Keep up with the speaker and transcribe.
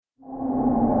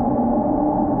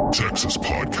Texas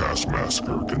Podcast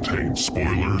Massacre contains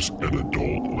spoilers and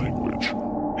adult language.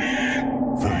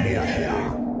 For more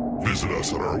horror, visit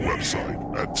us at our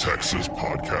website at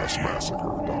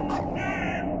texaspodcastmassacre.com.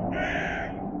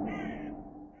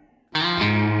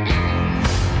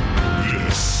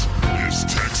 This is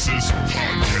Texas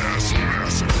Podcast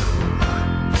Massacre.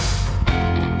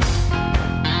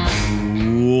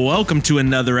 Welcome to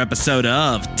another episode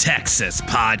of Texas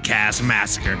Podcast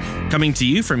Massacre, coming to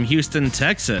you from Houston,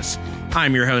 Texas.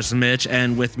 I'm your host, Mitch,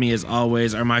 and with me, as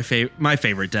always, are my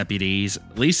favorite deputies,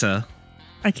 Lisa.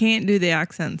 I can't do the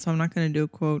accent, so I'm not going to do a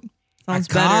quote. Sounds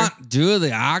I can't do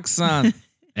the accent.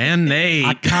 And Nate.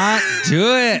 I can't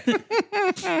do it.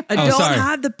 better. I don't sorry.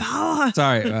 have the power.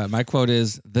 Sorry, my quote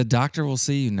is, the doctor will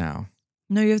see you now.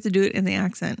 No, you have to do it in the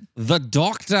accent. The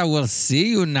doctor will see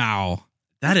you now.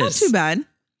 That Not is too bad.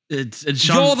 It's You're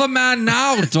Sean. the man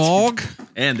now, dog.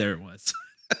 And there it was.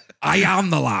 I am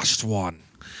the last one.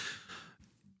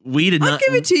 We did I'll not.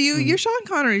 give it to you. Your Sean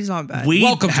Connery's not bad.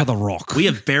 Welcome to the Rock. We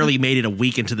have barely made it a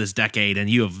week into this decade, and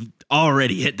you have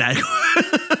already hit that.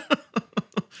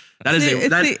 There's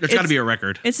got to be a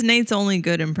record. It's Nate's only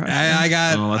good impression. I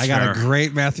got Oh, that's a fair.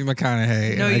 great Matthew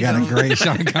McConaughey. No, and I you got don't. a great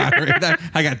Sean Connery.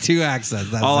 I got two accents.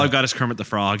 That's All it. I've got is Kermit the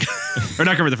Frog. Or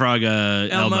not Kermit the Frog, Elmo.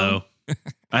 Elmo.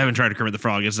 I haven't tried to Kermit the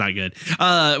Frog. It's not good.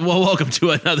 Well, welcome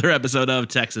to another episode of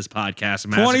Texas Podcast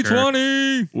Massacre.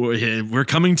 2020. We're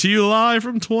coming to you live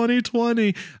from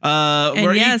 2020.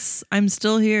 And yes, I'm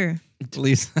still here.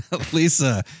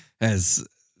 Lisa has...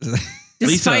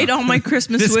 Despite all my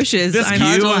Christmas wishes, I'm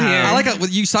you still have- here. I like how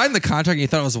you signed the contract and you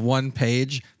thought it was one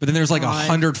page, but then there's like God.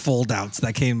 100 foldouts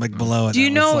that came like below it. Do you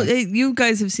That know, was like- you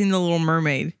guys have seen The Little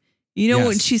Mermaid. You know,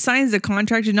 when Yes. she signs the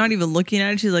contract, you're not even looking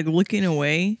at it. She's like looking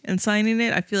away and signing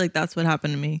it. I feel like that's what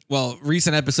happened to me. well,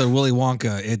 recent episode Willy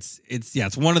Wonka.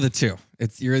 It's one of the two.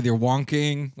 You're either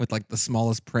wonking with like the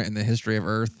smallest print in the history of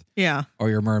Earth, Yeah. or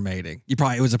you're mermaiding.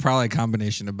 It was probably a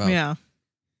combination of both. Yeah.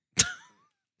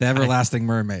 The everlasting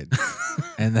mermaid,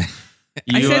 and then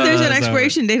I said there's an so-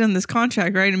 expiration date on this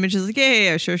contract, right? And Mitch is like,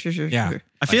 yeah, sure. Yeah.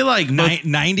 I feel like both-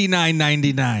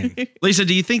 99.99. Lisa,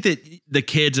 do you think that the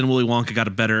kids in Willy Wonka got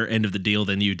a better end of the deal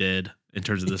than you did in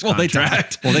terms of this Well, they died.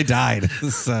 contract? Well, they died.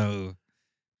 So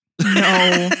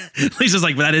No. Lisa's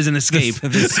like, that is an escape.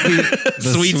 The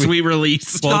sweet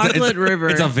release. Well, Chocolate River.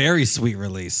 It's a very sweet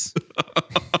release.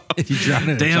 If you drown in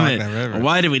a Damn it. chocolate river.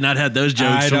 Why did we not have those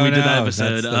jokes I when we don't did that know.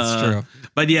 episode? That's true.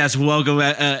 But yes, welcome.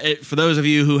 For those of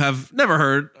you who have never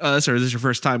heard us, or this is your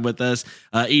first time with us,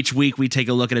 each week we take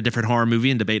a look at a different horror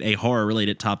movie and debate a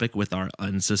horror-related topic with our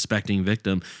unsuspecting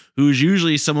victim, who's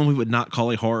usually someone we would not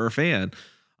call a horror fan.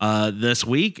 This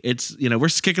week, it's we're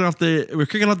kicking off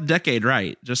the decade,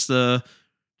 right? Just the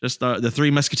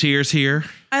Three Musketeers here.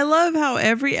 I love how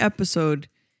every episode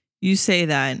you say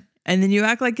that, and then you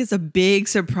act like it's a big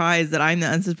surprise that I'm the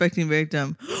unsuspecting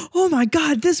victim. Oh my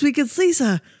God, this week it's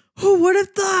Lisa. Who would have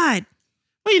thought?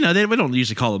 Well, we don't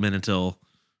usually call them in until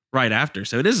right after,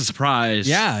 so it is a surprise.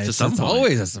 Yeah, to it's some point.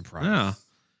 always a surprise.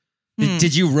 Yeah.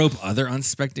 Did you rope other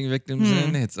unsuspecting victims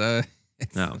in? It's No.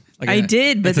 like I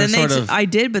did, but it's a then sort of- I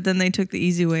did, but then they took the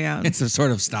easy way out. It's a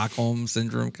sort of Stockholm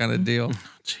syndrome kind of deal.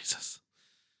 Jesus.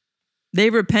 They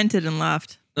repented and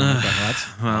left.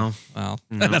 Well, Well,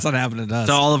 that's not happening to us.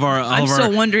 so all of our I'm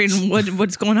still wondering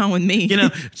what's going on with me.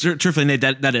 Truthfully, Nate,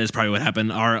 that is probably what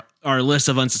happened. Our list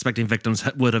of unsuspecting victims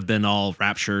would have been all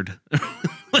raptured.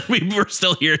 We were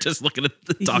still here just looking at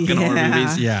the talking horror Yeah.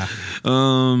 movies. yeah,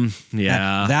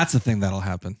 Yeah. that's the thing that'll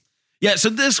happen. Yeah, so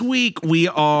this week we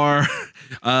are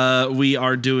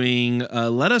doing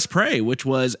Let Us Pray, which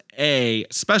was a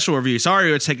special review.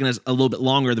 Sorry it's taking us a little bit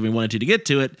longer than we wanted to get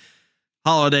to it.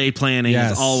 Holiday planning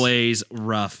Yes. is always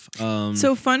rough.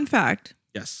 So fun fact,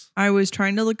 yes. I was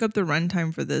trying to look up the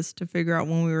runtime for this to figure out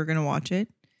when we were going to watch it.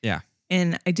 Yeah.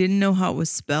 And I didn't know how it was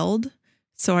spelled.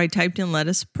 So I typed in Let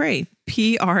Us Pray,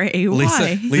 Pray.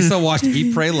 Lisa watched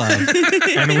Eat, Pray, Love,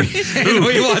 and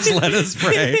we watched Let Us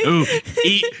Pray. Ooh,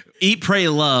 eat, pray,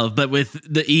 love, but with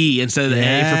the E instead of the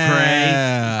A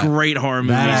for pray. Great horror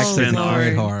movie. That actually is a Lord.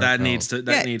 great horror. That film. needs to.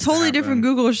 That Yeah, needs totally to different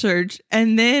happen. Google search.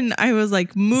 And then I was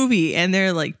like, movie. And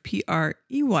they're like, Prey. I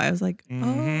was like,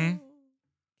 Mhm. oh.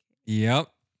 Yep.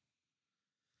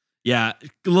 Yeah,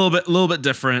 a little bit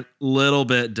different.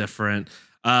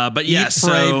 But yeah, Eat, Pray,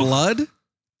 so Blood.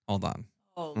 Hold on.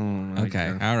 Oh. Oh my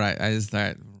Okay. God. All right. I just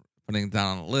start putting it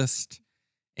down on the list,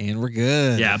 and we're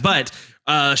good. Yeah, but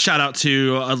shout out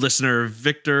to a listener,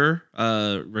 Victor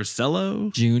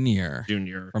Rosello Junior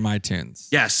Jr. from iTunes.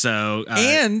 Yeah, so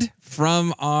And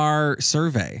from our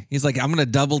survey, he's like, I'm going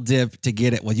to double dip to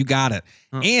get it. Well, you got it.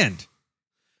 Huh. And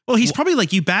Well, he's probably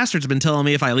like, you bastards have been telling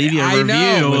me if I leave you a I review,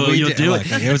 know. you'll do Look,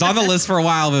 it. it was on the list for a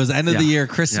while. But it was end of the Yeah. year,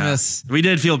 Christmas, We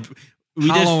did feel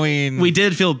Halloween. We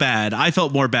did feel bad. I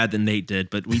felt more bad than Nate did,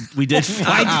 but we did.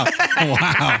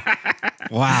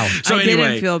 Wow. So I anyway,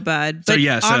 didn't feel bad. so But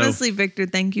yeah, so- honestly, Victor,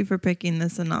 thank you for picking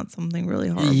this and not something really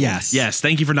horrible. Yes. yes,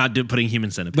 thank you for not putting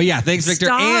Human Centipede. But yeah, thanks, Victor.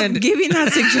 Stop And giving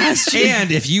that suggestion.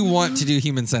 and if you want to do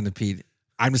Human Centipede,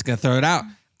 I'm just going to throw it out.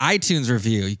 iTunes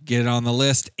review, you can get it on the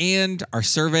list. And our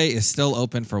survey is still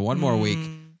open for one more week.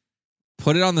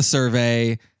 Put it on the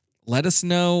survey. Let us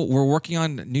know. We're working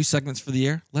on new segments for the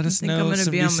year. Let us think I'm know gonna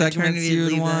some be new on segments maternity you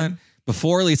would leave want. then.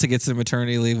 Before Lisa gets to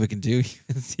maternity leave, we can do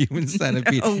Human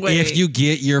Centipede No way. if you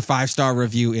get your 5-star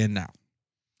review in now.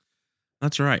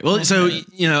 That's right. Well, so,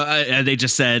 you know, they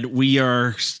just said we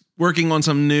are working on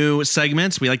some new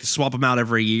segments. We like to swap them out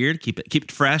every year to keep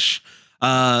it fresh.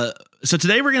 So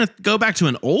today we're going to go back to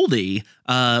an oldie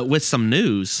with some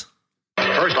news.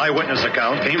 First eyewitness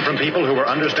account came from people who were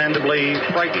understandably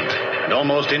frightened and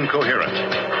almost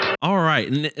incoherent. All right.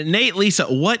 Nate, Lisa,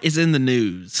 what is in the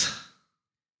news?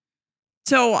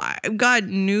 So I've got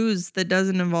news that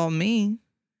doesn't involve me.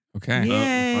 Okay.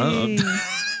 Yay.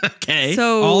 Okay.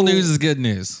 So All news is good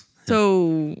news.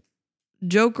 So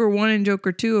Joker 1 and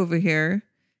Joker 2 over here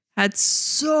had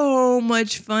so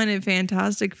much fun at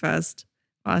Fantastic Fest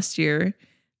last year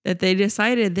that they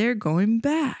decided they're going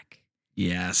back.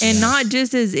 Yes. And not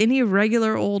just as any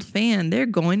regular old fan, they're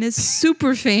going as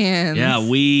super fans. Yeah,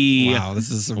 Wow, this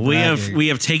is some bragging. we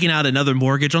have taken out another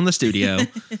mortgage on the studio.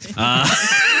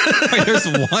 Wait, there's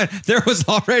one. There was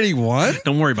already one.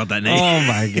 Don't worry about that, Nate. Oh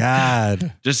my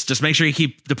god! Just make sure you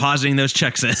keep depositing those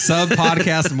checks in. Sub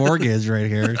podcast mortgage right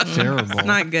here. Terrible.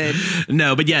 Not good.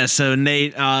 No, but yes. So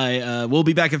Nate, I will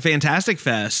be back at Fantastic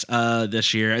Fest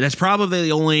this year. That's probably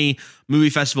the only movie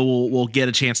festival we'll get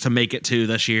a chance to make it to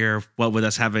this year. What with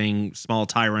us having small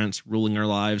tyrants ruling our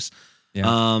lives.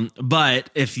 Yeah. But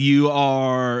if you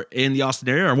are in the Austin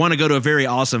area or want to go to a very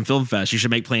awesome film fest, you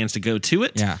should make plans to go to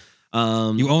it. Yeah.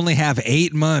 You only have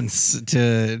 8 months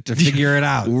to figure it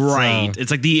out. Right. So-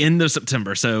 It's like the end of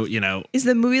September. So, you know. Is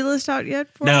the movie list out yet?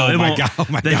 For No, it? it my won't. God, oh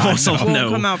my they God, also no. Won't no.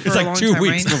 come out for It's a like long 2 time,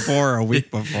 weeks right? before or a week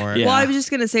before. Yeah. Well, I was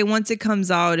just gonna say once it comes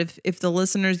out, if the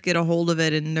listeners get a hold of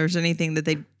it and there's anything that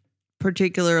they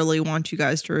particularly want you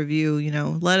guys to review, you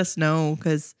know, let us know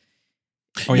because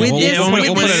Oh, yeah, With we'll- this- we'll- when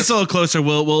we'll it put gets a little closer,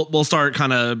 we'll start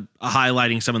kind of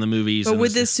highlighting some of the movies. but and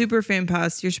with this- this super fan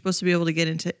pass, you're supposed to be able to get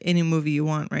into any movie you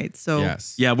want, right? So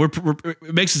Yes. yeah,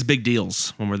 it makes us big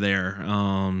deals when we're there.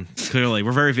 Clearly,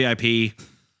 we're very VIP.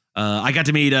 I got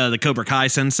to meet the Cobra Kai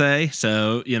sensei,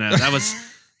 so you know that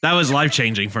was life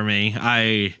changing for me.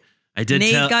 I did.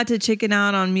 Nate got to chicken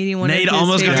out on meeting one Nate of his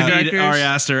almost got favorite to meet directors. Ari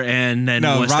Aster and then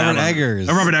No, missed Robert out on- Eggers.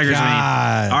 Oh, Robert Eggers. God.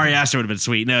 I mean, Ari Aster would have been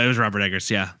sweet. No, it was Robert Eggers.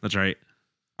 Yeah, that's right.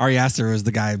 Ari Aster was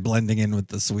the guy blending in with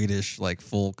the Swedish like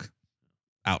folk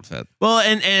outfit. Well,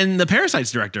 and the Parasites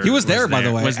director. He was there, by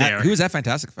the way. Was there? He was at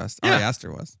Fantastic Fest. Yeah. Ari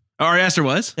Aster was. Ari Aster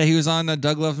was. Yeah, he was on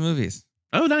Doug Love Movies.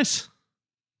 Oh, nice.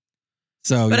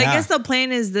 So, But yeah. I guess the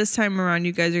plan is this time around,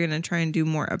 you guys are going to try and do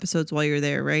more episodes while you're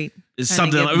there, right? It's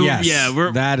Kinda something. get- Like, Yes,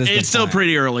 yeah, that is the It's still plan.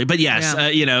 pretty early, but yes, Yeah.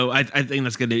 you know, I think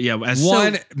that's good. Yeah.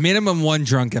 minimum one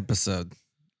drunk episode.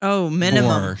 Oh,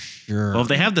 minimum. For sure. Well, if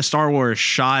they have the Star Wars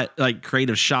shot, like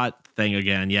creative shot thing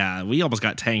again, yeah, we almost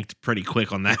got tanked pretty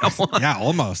quick on that one. Yeah,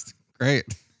 almost. Great.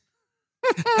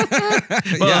 Well,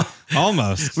 yeah,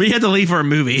 almost. We had to leave for a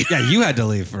movie. Yeah, you had to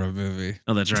leave for a movie.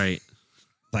 Oh, that's right.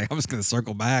 Like, I'm just going to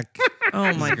circle back.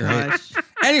 Oh my Great. gosh.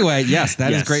 Anyway, yes,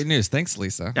 that is Yes. great news. Thanks,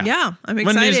 Lisa. Yeah. Yeah, I'm When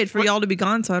there's- excited for y'all to be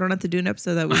gone so I don't have to do an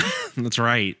episode that week. That's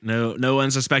right. No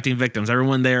unsuspecting victims.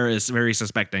 Everyone there is very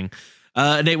suspecting.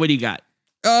 Nate, what do you got?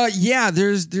 Yeah,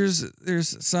 there's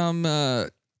some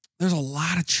there's a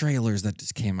lot of trailers that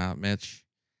just came out, Mitch,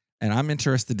 and I'm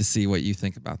interested to see what you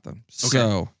think about them. Okay.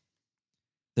 So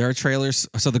there are trailers.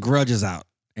 So The Grudge is out,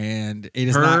 and it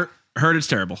is not. Heard it's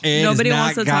terrible. It Nobody has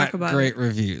wants not to got talk about great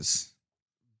reviews,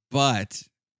 but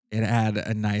it had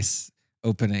a nice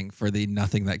opening for the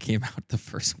nothing that came out the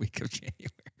first week of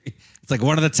January. It's like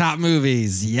one of the top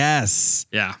movies. Yes.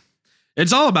 Yeah.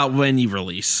 It's all about when you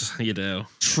release, you know.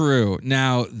 True.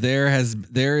 Now there is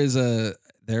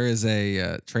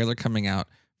a trailer coming out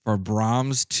for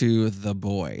Brahms to The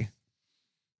Boy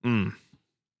Mm.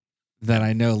 that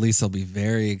I know Lisa will be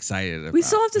very excited about. We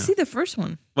still have to see the first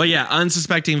one. Well, yeah,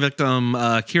 unsuspecting victim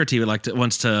Kirti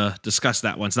wants to discuss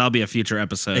that one, so that'll be a future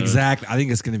episode. Exactly. I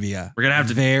think it's going to be We're gonna have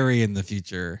to very in the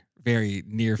future, very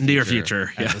near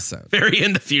future, yeah. episode. Very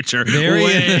in the future. Very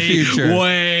in the future.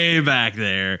 Way back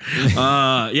there.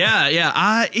 Yeah.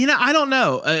 I don't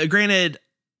know. Granted,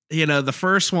 the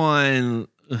first one,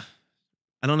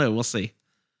 I don't know. We'll see.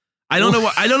 I don't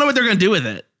know what they're gonna do with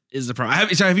it. Is the problem?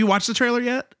 Have you watched the trailer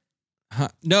yet?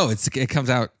 No, it comes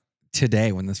out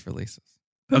today when this releases.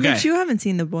 But Okay. Mitch, you haven't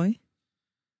seen The Boy.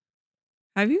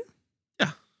 Have you?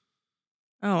 Yeah.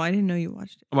 Oh, I didn't know you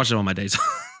watched it. I watch it on my days.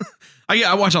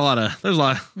 I watch watch a lot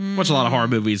of horror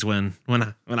movies when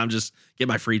I'm just get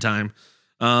my free time.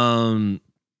 So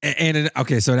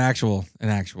an actual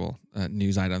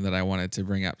news item that I wanted to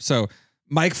bring up. So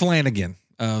Mike Flanagan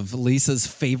of Lisa's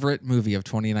favorite movie of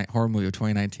horror movie of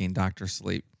 2019, Dr.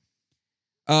 Sleep.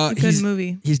 Good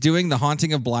movie. He's doing The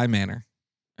Haunting of Bly Manor,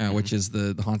 which is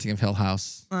the Haunting of Hill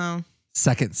House Wow.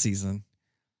 second season.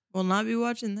 We'll not be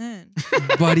watching that.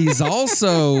 But he's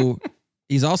also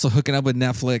hooking up with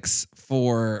Netflix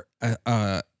for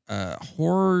a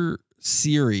horror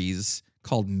series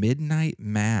called Midnight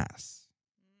Mass.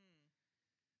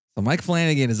 So Mike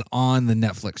Flanagan is on the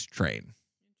Netflix train.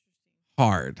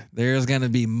 Hard. There's going to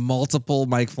be multiple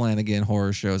Mike Flanagan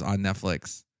horror shows on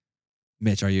Netflix.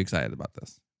 Mitch, are you excited about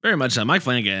this? Very much so. Mike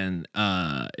Flanagan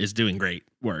is doing great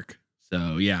work.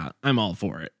 So yeah, I'm all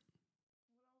for it.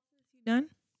 Done?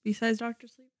 Besides Dr.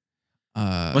 Sleep?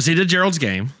 Well, so he did Gerald's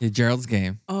Game. Gerald's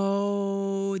Game.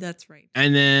 Oh, that's right.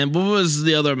 And then what was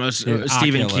the other most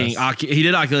Stephen Oculus. King? He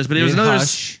did Oculus, but it was another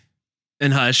Hush.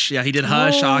 and Hush. Yeah, he did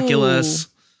Hush, Oh. Oculus.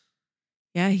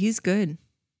 Yeah, he's good.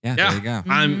 Yeah, Yeah. there you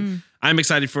go. I'm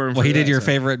excited for him. Well, for he did that, your so.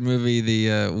 favorite movie,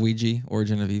 the Ouija,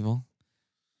 Origin of Evil.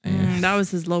 That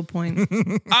was his low point.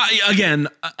 Again,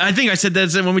 I think I said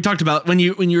that when we talked about when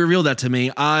you revealed that to me.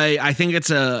 I think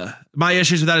it's my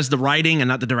issues with that is the writing and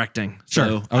not the directing. Sure.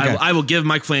 So Okay. I will give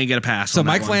Mike Flanagan a pass. So on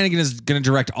that Mike one. Flanagan is going to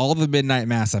direct all of the Midnight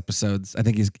Mass episodes. I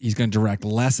think he's going to direct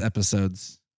less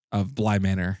episodes of Bly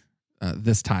Manor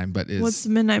this time, but What's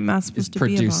Midnight Mass is supposed to be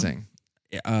producing.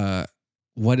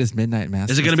 What is Midnight Mass?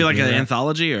 Is it going to be like an about?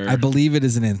 anthology or? I believe it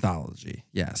is an anthology.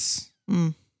 Yes.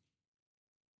 about?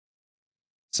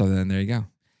 So then there you go.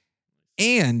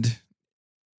 And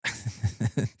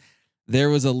there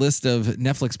was a list of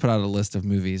Netflix put out a list of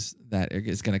movies that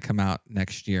is going to come out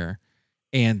next year,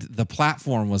 and The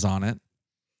Platform was on it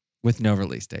with no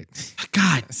release date.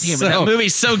 God damn it! So- That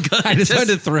movie's so good. I just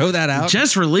wanted to throw that out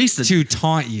just release it. to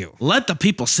taunt you. Let the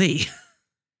people see.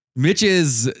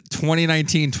 Mitch's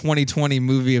 2019-2020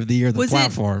 movie of the year, The Was it-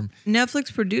 Platform.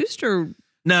 Netflix produced or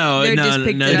No, They no, just no.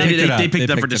 picked it up. They Picked it up. picked They it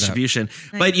up for picked it up. distribution.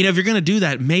 But if you're going to do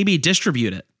that, maybe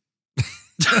distribute it.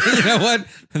 You know what?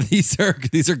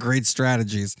 These are great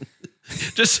strategies.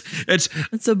 Just it's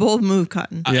it's a bold move,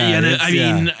 Cotton?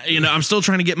 Yeah, I'm still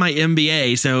trying to get my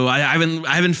MBA, so I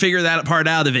haven't figured that part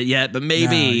out of it yet. But maybe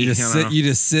No, you know.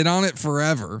 just sit on it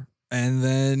forever, and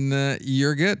then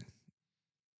you're good.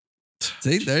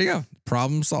 See, there you go.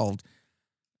 Problem solved.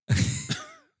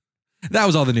 That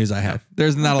was all the news I had.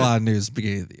 There's not a lot of news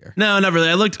beginning of the year. No, not really.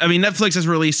 Netflix has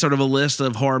released sort of a list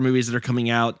of horror movies that are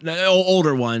coming out,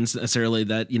 older ones necessarily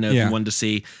that, if Yeah. you wanted to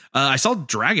see. I saw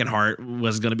Dragonheart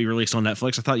was going to be released on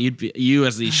Netflix. I thought you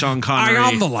as the Sean Connery. I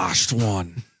am the last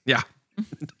one. Yeah.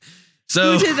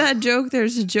 So Who did that joke?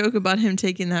 There's a joke about him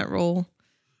taking that role.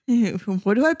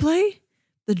 What do I play?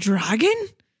 The dragon?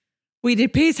 Wait,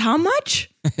 it pays how much?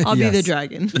 I'll be the Yes.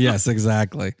 dragon. Yes,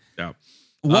 exactly. Yeah.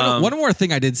 One more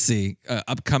thing I did see,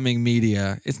 upcoming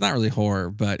media. It's not really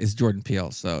horror, but it's Jordan Peele,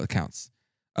 so it counts.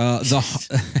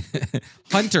 The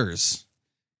Hunters.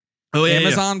 Oh, yeah,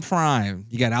 Amazon Prime.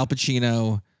 You got Al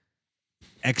Pacino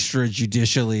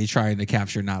extrajudicially trying to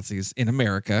capture Nazis in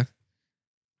America.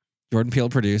 Jordan Peele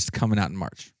produced, coming out in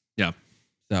March. Yeah.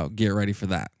 So get ready for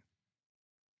that.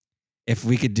 If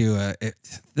we could do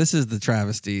this is the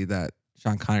travesty that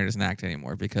Sean Connery doesn't act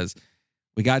anymore, because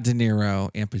we got De Niro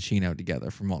and Pacino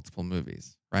together for multiple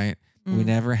movies, right? We Mm.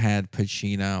 never had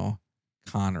Pacino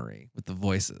Connery with the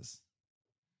voices.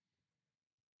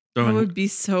 That would be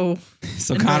so.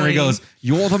 So Connery Annoying. goes,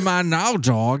 "You're the man now,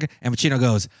 dog," and Pacino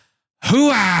goes,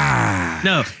 "Hooah!"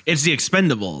 No, it's the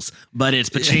Expendables, but it's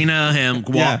Pacino, him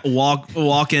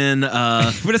walking.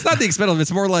 But it's not the Expendables.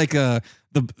 It's more like the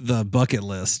bucket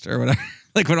list or whatever.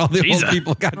 Like when all the Jesus. old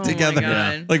people got Oh together, my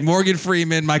God. like Morgan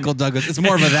Freeman, Michael Douglas. It's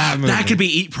more of a that movie. That could be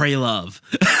Eat, Pray, Love.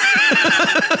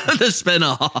 The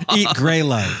spinoff. Eat Grey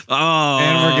Love. Oh,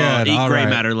 And we're good. Eat All Grey right.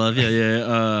 Matter, Love.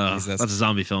 Yeah. Jesus. That's a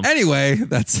zombie film. Anyway,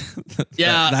 that's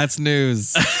that's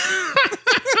news.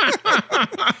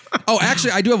 Oh,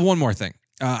 actually, I do have one more thing.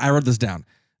 I wrote this down.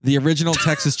 The original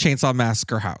Texas Chainsaw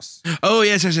Massacre house. Oh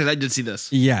yes, I did see this.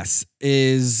 Yes,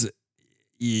 is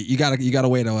you gotta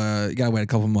wait a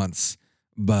couple months,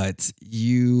 but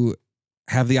you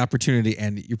have the opportunity,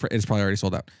 and it's probably already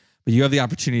sold out. But you have the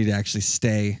opportunity to actually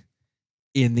stay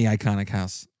in the iconic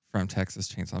house from Texas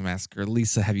Chainsaw Massacre.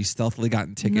 Lisa, have you stealthily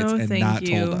gotten tickets No, and thank not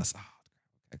you. told us? Oh,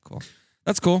 okay, cool.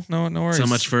 That's cool. No worries. So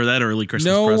much for that early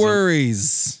Christmas no present.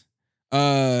 worries.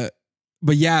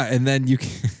 But yeah, and then you can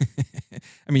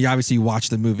I mean, obviously you watch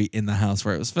the movie in the house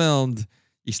where it was filmed.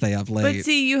 You stay up late. But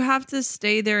see, you have to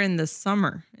stay there in the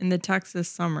summer, in the Texas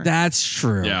summer. That's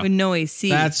true. Yeah. With no AC.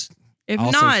 That's if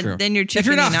also not, true. then you're if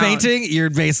you're not chickening out. fainting, you're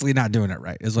basically not doing it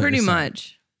right. Is what Pretty you're saying.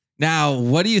 much. Now,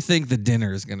 what do you think the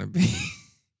dinner is going to be?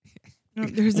 No,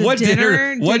 there's a What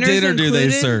dinner. What Dinner's dinner do they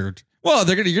included? serve? Well,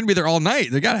 you're gonna be there all night.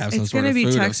 They gotta have some It's sort gonna of be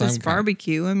food of Texas some kind.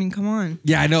 barbecue. I mean, come on.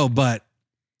 Yeah, I know, but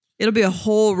It'll be a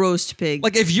whole roast pig.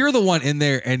 like if you're the one in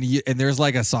there and there's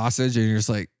like a sausage and you're just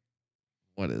like,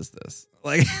 what is this?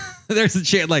 Like, there's a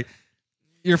chance like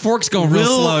your fork's going real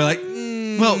slow. You're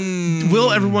like, Well,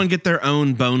 will everyone get their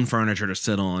own bone furniture to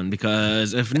sit on?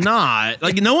 Because if not,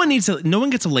 like no one gets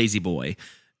a lazy boy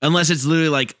unless it's literally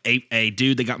like a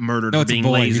dude that got murdered no, for it's a being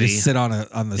boy. lazy. You just sit on the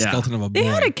Yeah. skeleton of a boy. they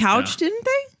had a couch, didn't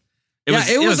they?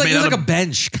 it was made out like of- a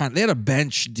bench kind. They had a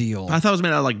bench deal. I thought it was made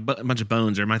out of like a bunch of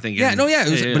bones, or am I thinking? Yeah, no, yeah,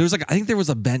 it was, but it was like I think there was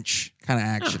a bench kind of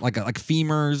action, like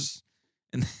femurs.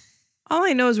 All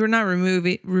I know is we're not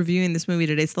reviewing this movie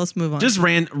today, so let's move on. Just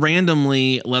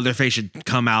randomly, Leatherface should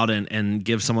come out and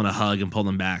give someone a hug and pull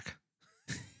them back.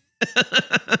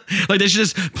 Like they should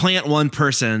just plant one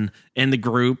person in the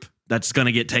group that's going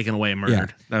to get taken away and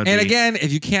murdered. That would And be- again,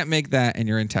 if you can't make that and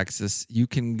you're in Texas, you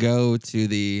can go to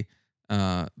the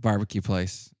barbecue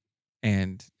place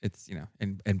and it's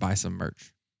and buy some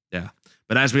merch.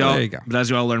 but as we Oh, all there you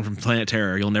go. learn from Planet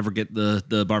Terror, you'll never get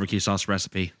the barbecue sauce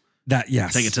recipe. That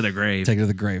yes, Take it to their grave. take it to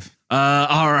the grave.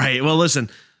 All right. Well, listen,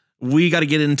 we got to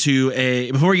get into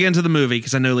before we get into the movie,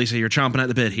 because I know, Lisa, you're chomping at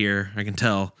the bit here. I can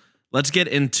tell. Let's get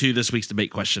into this week's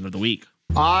debate question of the week.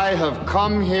 I have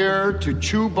come here to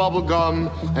chew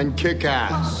bubblegum and kick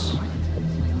ass.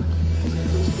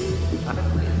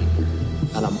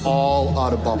 And I'm all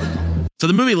out of bubblegum. So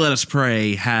the movie Let Us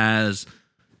Pray has.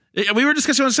 We were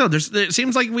discussing on the show. It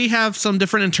seems like we have some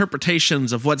different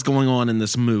interpretations of what's going on in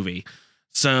this movie.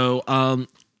 So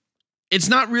it's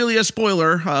not really a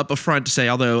spoiler up front to say,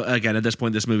 although, again, at this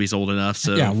point, this movie's old enough.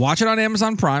 So Yeah, watch it on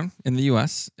Amazon Prime in the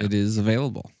US. It is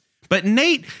available. But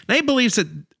Nate believes that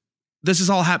this is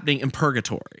all happening in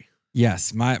purgatory.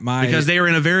 Yes, my Because they are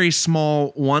in a very small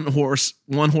one horse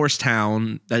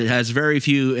town that has very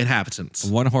few inhabitants.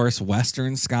 one horse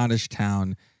Western Scottish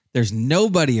town. There's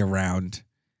nobody around.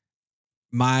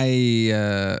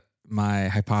 My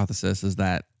hypothesis is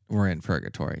that we're in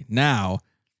purgatory. Now,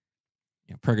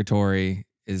 purgatory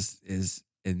is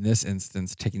in this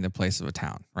instance taking the place of a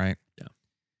town, right? Yeah.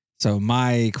 So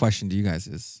my question to you guys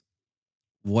is,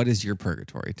 what is your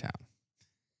purgatory town?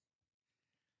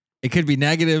 It could be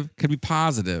negative, could be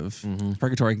positive. Mhm.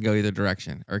 Purgatory can go either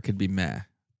direction, or it could be meh.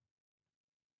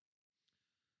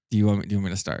 Do you want me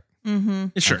to start? Mm-hmm.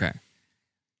 Sure. Okay.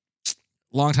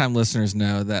 Longtime listeners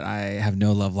know that I have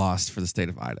no love lost for the state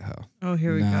of Idaho. Oh,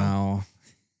 here we go. Now,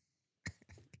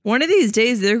 One of these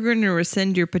days, they're going to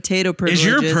rescind your potato privileges.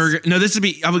 Is your no? This would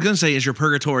be. I was going to say, is your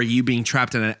purgatory you being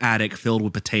trapped in an attic filled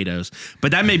with potatoes?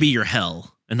 But that may be your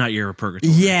hell and not your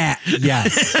purgatory. yeah,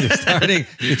 yes,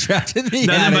 you're trapped in the Nothing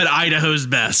attic. but Idaho's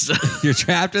best. You're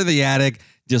trapped in the attic,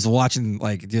 just watching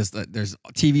there's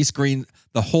TV screen.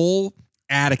 The whole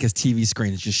attic is TV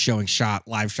screens, just showing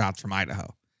live shots from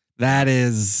Idaho. That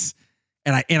is,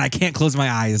 and I can't close my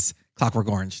eyes, Clockwork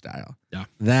Orange style. Yeah.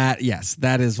 That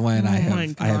is when I Oh my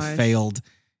have gosh. failed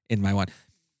in my one.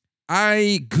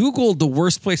 I Googled the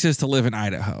worst places to live in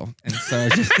Idaho. And so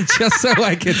just so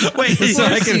I could Wait, just so I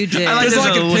Of course could, you did. I like just so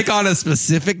this I could little- pick on a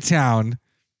specific town.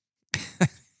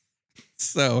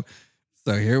 so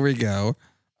here we go.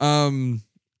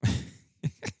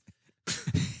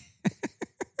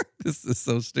 This is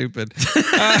so stupid.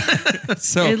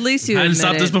 So At least you I hadn't admit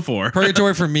stopped it. this before.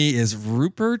 purgatory for me is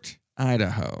Rupert,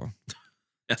 Idaho.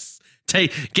 Yes.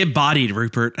 Get bodied,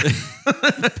 Rupert.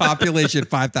 Population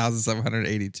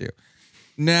 5,782.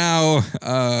 Now,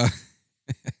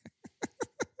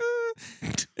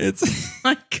 it's Oh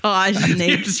my gosh,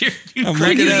 Nate. I'm Could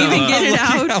you at- even get it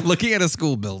I'm out? I'm looking at a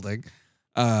school building.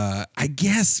 I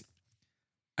guess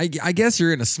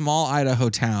you're in a small Idaho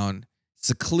town,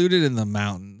 secluded in the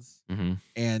mountains, Mhm.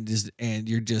 and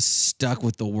you're just stuck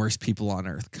with the worst people on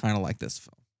earth, kind of like this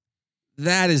film.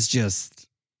 That is just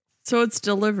So it's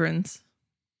Deliverance.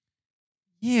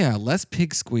 less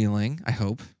pig squealing. I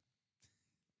hope.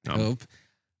 No. Hope.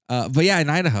 But yeah, in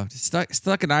Idaho, just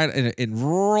stuck in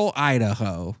rural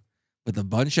Idaho with a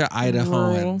bunch of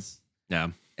Idahoans. Yeah.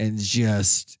 And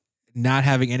just not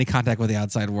having any contact with the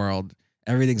outside world.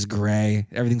 Everything's gray.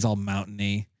 Everything's all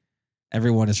mountainy.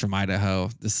 Everyone is from Idaho.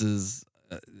 This is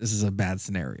a bad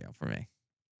scenario for me.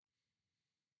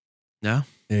 Yeah.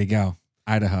 There you go.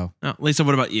 Idaho. Oh, Lisa,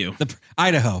 what about you?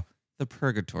 Idaho, the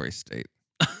purgatory state.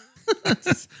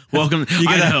 Welcome, You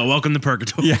gotta- Idaho. Welcome to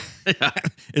Purgatory. Yeah.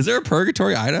 Is there a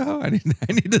purgatory, Idaho? I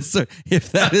need to search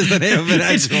if that is the name of an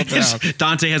actual town.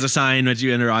 Dante has a sign as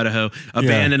you enter Idaho.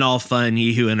 Abandon all fun,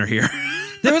 ye who enter here.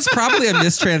 There was probably a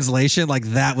mistranslation. Like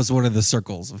that was one of the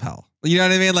circles of hell. You know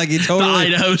what I mean? Like he The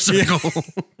totally. Idaho circle.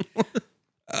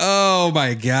 Oh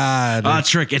my God.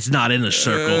 Trick. It's not in the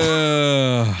circle.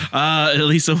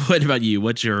 Lisa, what about you?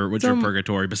 What's your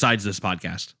purgatory besides this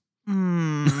podcast?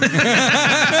 I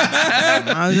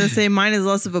was gonna say mine is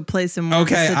less of a place and more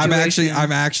Okay, of a I'm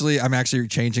situation. actually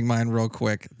changing mine real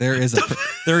quick. There is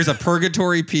a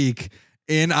purgatory peak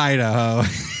in Idaho.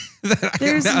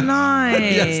 There's not.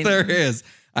 Yes, there is.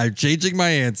 I'm changing my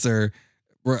answer.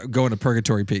 We're going to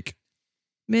Purgatory Peak.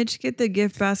 Mitch, get the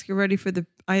gift basket ready for the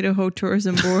Idaho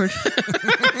Tourism Board.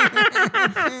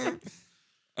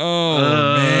 Oh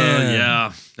man,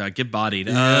 yeah. Get bodied.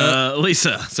 Yeah.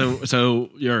 Lisa, so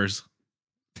yours.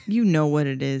 You know what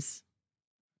it is.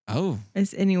 Oh.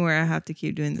 It's anywhere I have to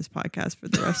keep doing this podcast for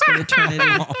the rest of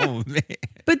eternity. Oh man.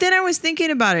 But then I was thinking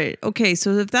about it. Okay,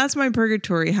 so if that's my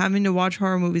purgatory, having to watch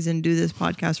horror movies and do this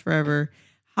podcast forever,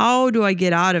 how do I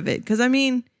get out of it? Because I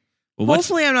mean,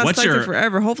 hopefully I'm not stuck here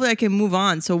forever. Hopefully I can move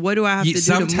on. So what do I have to do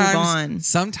to move on?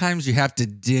 Sometimes you have to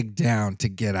dig down to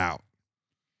get out.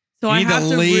 So You I need have to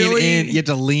to lean really, in. You have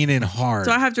to lean in hard.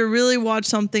 so I have to really watch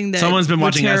something that Someone's been would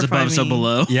watching As terrify Above, So me.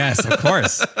 Below. Yes, of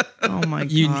course. Oh my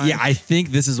god. Yeah, I think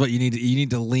this is what you need. You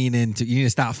need to lean into. You need to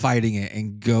stop fighting it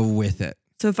and go with it.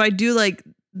 So if I do like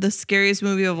the scariest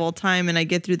movie of all time and I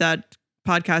get through that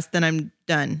podcast, then I'm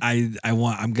done.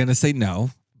 I'm gonna say no,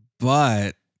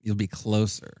 but you'll be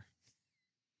closer.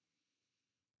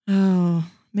 Oh,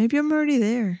 maybe I'm already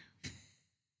there.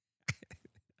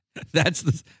 That's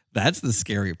the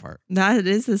scary part. That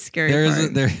is the scary There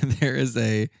part. is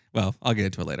a well, I'll get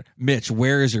into it later. Mitch,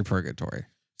 where is your purgatory?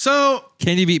 So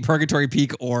Can you beat Purgatory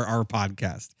Peak or our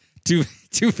podcast? Two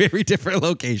very different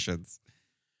locations.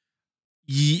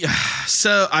 yeah,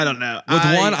 so I don't know. With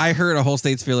one, I heard a whole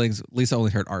state's feelings. Lisa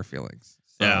only heard our feelings.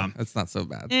 So Yeah. that's not so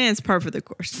bad. It's par for the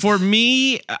course. For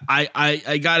me,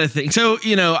 I gotta think. So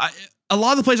a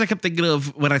lot of the places I kept thinking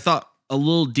of when I thought a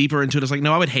little deeper into it, I was like,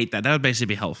 no, I would hate that. That would basically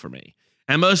be hell for me.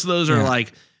 And most of those are Yeah.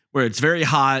 like where it's very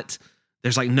hot.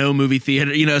 There's like no movie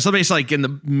theater. Somebody's like in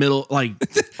the middle, like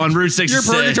on Route 66.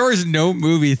 Your purgatory is no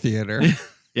movie theater.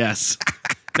 Yes.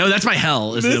 No, that's my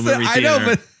hell. Is the Listen, movie I theater.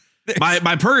 know, but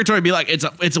my purgatory would be like it's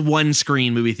a one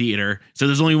screen movie theater. So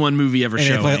there's only one movie ever and it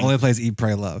showing. only plays Eat,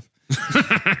 Pray, Love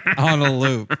on a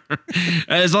loop.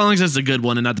 As long as it's a good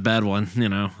one and not the bad one,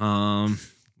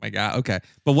 My God. Okay,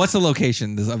 but what's the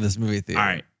location of this movie theater? All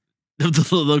right. The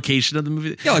location of the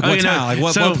movie. Yeah, like what Okay, no, town? Like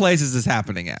what so- place is this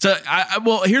happening at? So,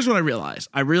 well, here's what I realized.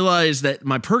 I realized that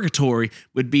my purgatory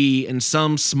would be in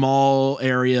some small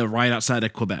area right outside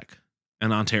of Quebec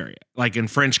and Ontario, like in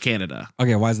French Canada.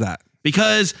 Okay, why is that?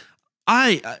 Because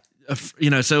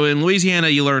so in Louisiana,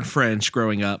 you learn French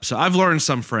growing up. So I've learned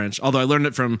some French, although I learned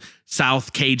it from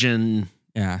South Cajun,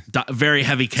 Yeah, very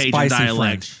heavy Cajun Spicy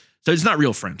dialect. French. So it's not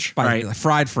real French, right? Like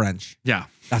fried French. Yeah.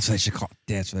 That's what they should call it.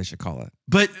 That's what they should call it.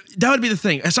 But that would be the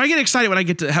thing. So I get excited when I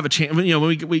get to have a chance. When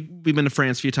we've been to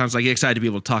France a few times, I get excited to be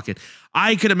able to talk it.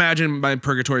 I could imagine my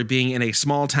purgatory being in a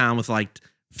small town with like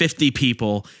 50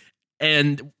 people,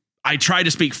 and I try to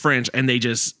speak French, and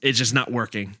it's just not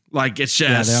working. Like it's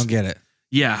just Yeah, they don't get it.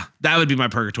 Yeah, that would be my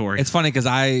purgatory. It's funny because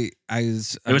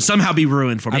It would somehow be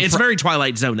ruined for me. I'm It's very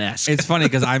Twilight Zone-esque. It's funny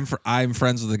because I'm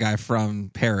friends with a guy from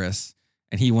Paris,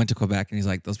 and he went to Quebec, and he's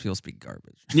like, those people speak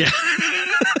garbage. Yeah.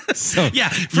 So Yeah,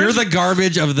 you're French- the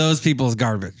garbage of those people's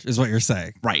garbage, is what you're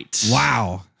saying. Right.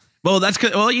 Wow. Well, that's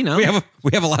good. Well, We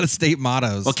have a lot of state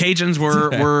mottos. Well, Cajuns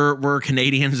were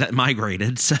Canadians that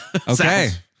migrated. So Okay.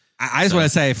 so- I just want to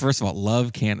say, first of all,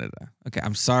 love Canada. Okay,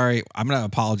 I'm sorry. I'm going to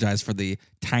apologize for the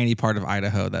tiny part of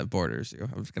Idaho that borders you.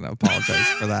 I'm just going to apologize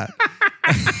for that.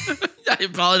 I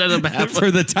apologize on behalf of For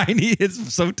the tiny,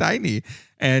 it's so tiny,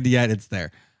 and yet it's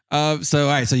there. So all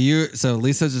right, so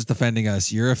Lisa's just defending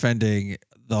us. You're offending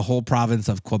the whole province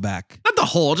of Quebec, not the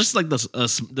whole, just like the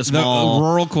the small,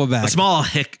 rural Quebec. a small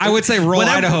hick. I would say rural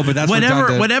Idaho, but that's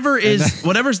redundant.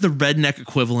 whatever's the redneck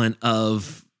equivalent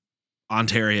of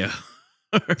Ontario.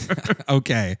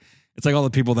 Okay, it's like all the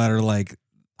people that are like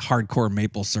hardcore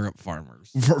maple syrup farmers.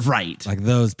 Right. Like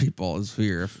those people is who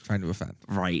you're trying to offend.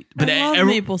 Right. But I love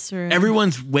maple syrup.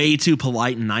 everyone's way too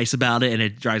polite and nice about it, and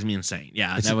it drives me insane.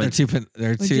 Yeah. They're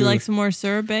Would you like some more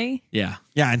syrup, eh? Yeah.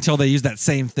 Yeah, until they use that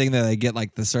same thing that they get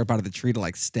like the syrup out of the tree to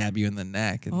like stab you in the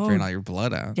neck and drain all your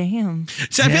blood out. Damn.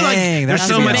 So I feel like Dang, there's that's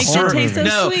so what much makes it syrup. taste so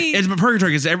No, sweet. it's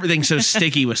purgatory because everything's so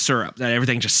sticky with syrup that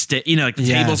everything just stick. You know, like the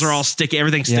Yes. tables are all sticky.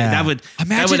 Everything's Yeah. that would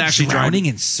Imagine actually drowning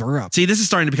drive. in syrup. See, this is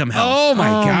starting to become hell. Oh my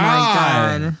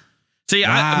god. See,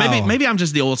 Wow. maybe I'm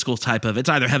just the old school type of it's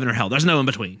either heaven or hell. There's no in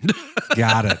between.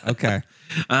 Got it. Okay.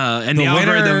 And The the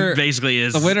algorithm winner- basically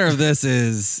is The winner of this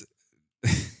is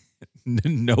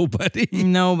nobody.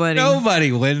 Nobody.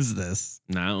 Nobody wins this.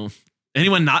 no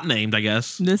anyone not named. I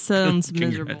guess. This sounds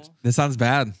Congrats. miserable. This sounds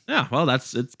bad. Yeah. Well,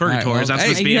 it's purgatory. All right, well, That's supposed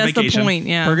to Hey, be a that's the vacation. point.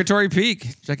 Yeah. Purgatory Peak.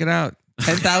 Check it out.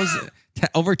 10,000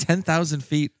 over 10,000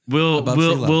 feet. We'll above sea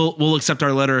level. we'll accept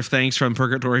our letter of thanks from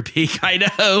Purgatory Peak,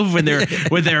 Idaho, when they're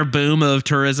with their boom of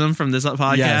tourism from this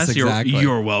podcast. Yes, exactly.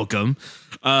 You're welcome.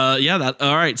 All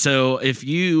right. So if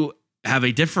you have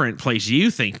a different place you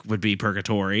think would be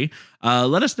purgatory,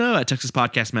 let us know at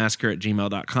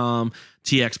TexasPodcastMassacre@gmail.com,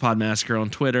 TXPodMassacre on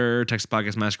Twitter, Texas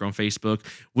Podcast Massacre on Facebook.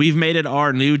 We've made it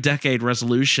our new decade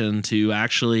resolution to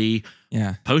actually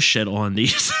post shit on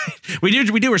these. we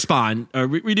do respond, or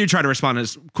we do try to respond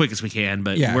as quick as we can,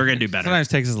 but we're gonna do better. Sometimes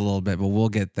it takes us a little bit, but we'll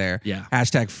get there. Yeah.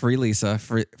 Hashtag free Lisa.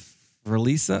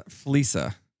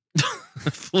 Felisa.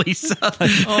 Fleece.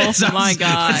 Oh my That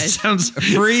gosh. sounds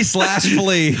Free /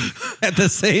 flea at the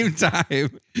same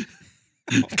time.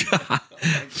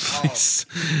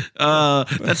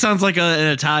 that sounds like an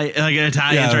Italian Yeah.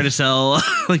 trying to sell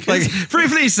like free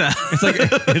fleece.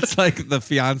 It's like the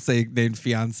fiance named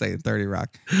Fiance in 30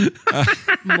 Rock.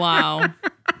 Wow.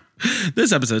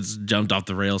 This episode's jumped off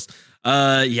the rails.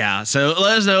 So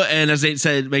let us know, and as Nate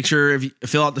said, make sure if you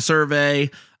fill out the survey,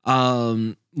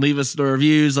 leave us the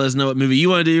reviews, let us know what movie you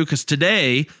want to do, because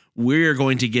today we're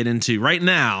going to get into right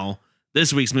now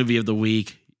this week's movie of the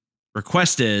week,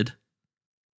 requested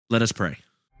Let Us Pray.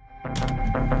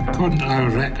 According to our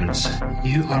records,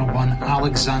 you are one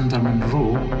Alexander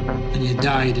Monroe, and you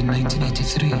died in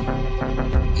 1983,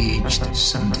 aged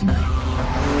 79.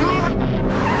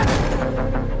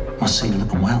 Must say you're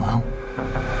looking well, Al.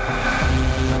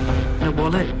 No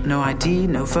wallet, no ID,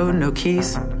 no phone, no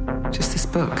keys. Just this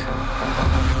book.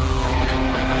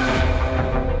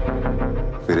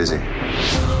 Where is he? He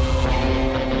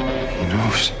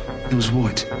knows. Knows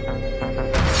what?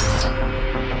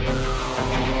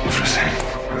 Everything.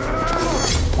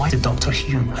 Why did Dr.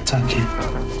 Hume attack you?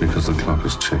 Because the clock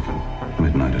is ticking.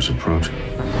 Midnight is approaching.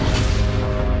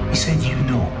 He said you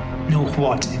know. Know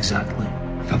what exactly?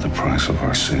 That the price of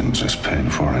our sins is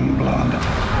paid for in blood.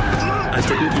 I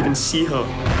didn't even see her.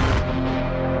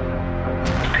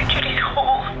 Butchered his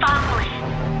whole family.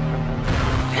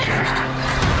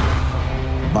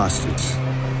 Bastards.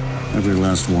 Every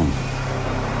last one.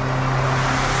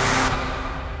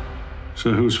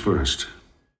 So who's first?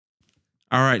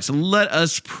 All right, so let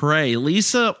us pray.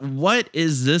 Lisa, what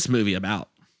is this movie about?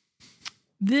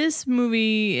 This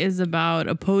movie is about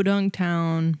a podunk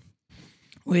town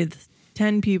with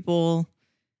 10 people,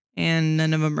 and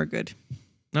none of them are good.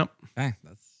 Nope. Okay,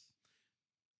 that's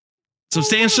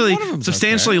Substantially, one of them's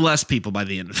substantially less people by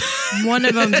the end of it. One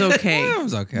of them's okay. One of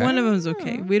them's okay. One of them's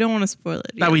okay. We don't want to spoil it.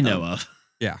 That yet, we though. know of.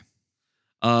 Yeah.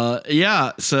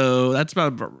 So that's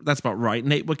about right.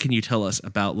 Nate, what can you tell us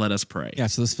about Let Us Pray? Yeah,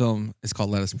 so this film is called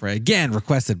Let Us Pray. Again,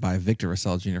 requested by Victor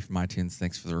Russell Jr. from iTunes.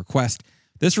 Thanks for the request.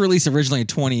 This released originally in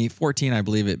 2014. I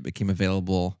believe it became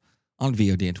available on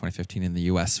VOD in 2015 in the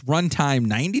US. Runtime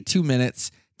 92 minutes.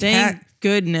 Thank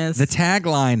goodness. The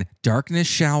tagline, "Darkness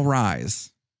shall rise."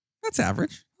 That's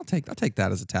average. I'll take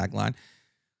that as a tagline.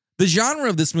 The genre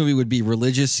of this movie would be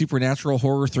religious, supernatural,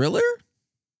 horror, thriller.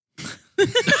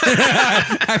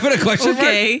 I put a question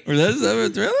Okay. mark. Or is that a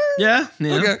thriller? Yeah.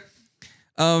 Okay.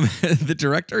 The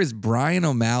director is Brian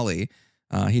O'Malley.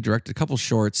 He directed a couple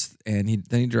shorts, and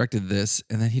then he directed this,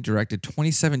 and then he directed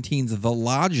 2017's The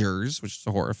Lodgers, which is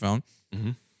a horror film.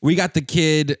 Mm-hmm. We got the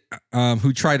kid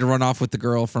who tried to run off with the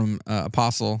girl from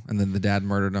Apostle, and then the dad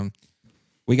murdered him.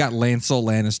 We got Lancel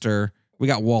Lannister. We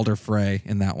got Walder Frey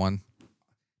in that one.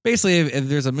 Basically, if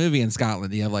there's a movie in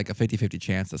Scotland, you have like a 50-50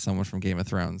 chance that someone from Game of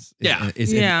Thrones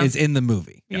is in the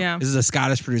movie. Yeah. This is a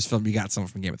Scottish produced film. You got someone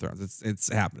from Game of Thrones.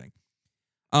 It's happening.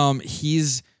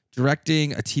 He's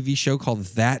directing a TV show called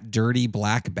That Dirty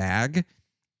Black Bag,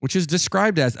 which is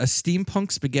described as a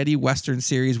steampunk spaghetti western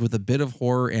series with a bit of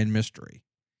horror and mystery.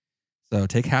 So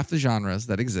take half the genres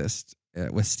that exist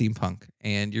with steampunk,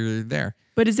 and you're there.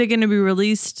 But is it going to be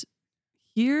released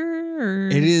here? Or?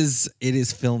 It is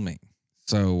filming.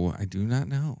 So I do not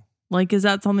know. Like, is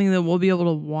that something that we'll be able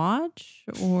to watch?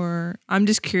 Or I'm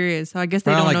just curious. I guess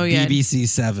they don't like know yet. BBC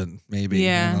 7, maybe.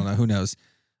 Yeah. I don't know. Who knows?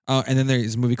 And then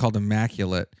there's a movie called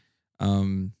Immaculate.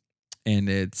 And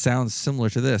it sounds similar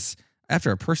to this.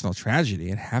 After a personal tragedy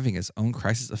and having his own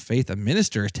crisis of faith, a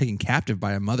minister is taken captive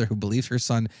by a mother who believes her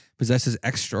son possesses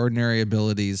extraordinary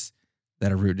abilities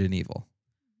that are rooted in evil.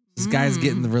 This guy's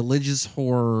getting the religious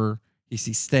horror.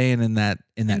 He's staying in that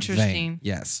vein. Interesting.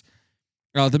 Yes.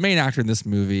 The main actor in this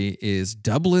movie is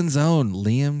Dublin's own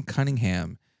Liam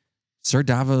Cunningham, Sir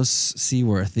Davos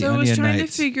Seaworth, the So I Onion was trying Knight.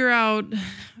 to figure out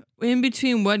in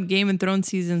between what Game of Thrones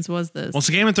seasons was this. Well,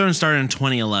 so Game of Thrones started in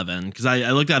 2011 because I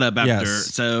looked that up after.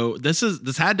 Yes. So this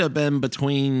had to have been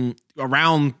between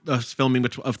around filming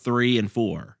of 3 and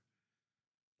 4.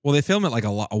 Well, they film it like a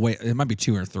lot. Wait, it might be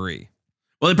 2 or 3.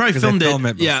 Well, they probably 'Cause they filmed film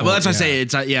it. it Yeah, well, that's what I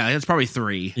before, say. It's probably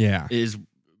 3. Yeah. Is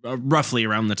roughly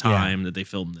around the time that they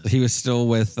filmed this. He was still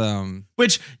with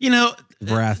Which,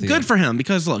 Baratheon. good for him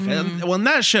because look, well, in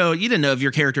that show, you didn't know if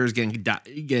your character is getting got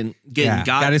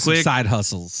got some quick. side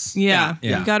hustles. Yeah,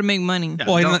 Yeah. you got to make money. Yeah.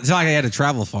 Well, don't- it's not like I had to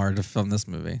travel far to film this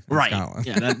movie. in Right. Scotland.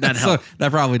 Yeah, that So helped. that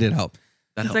probably did help.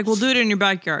 That It's like, we'll do it in your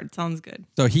backyard. Sounds good.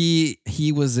 So he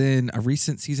was in a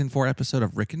recent season 4 episode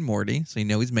of Rick and Morty, so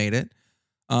he's made it.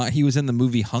 He was in the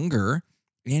movie Hunger,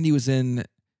 and he was in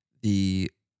the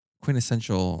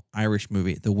quintessential Irish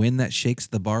movie, The Wind That Shakes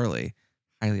the Barley.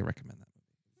 Highly recommend that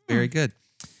movie. Very good.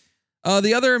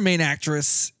 The other main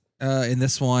actress in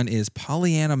this one is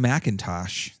Pollyanna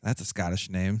McIntosh. That's a Scottish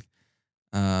name.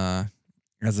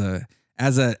 As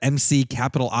a MC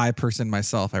capital I person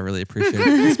myself, I really appreciate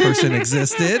this person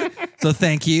existed. So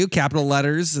thank you. Capital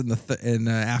letters in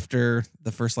after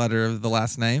the first letter of the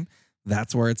last name.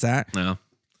 That's where it's at. Yeah.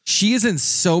 She is in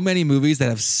so many movies that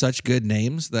have such good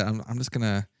names that I'm just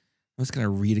gonna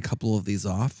read a couple of these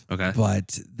off. Okay.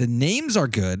 But the names are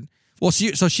good. Well,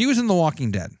 she was in The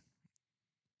Walking Dead.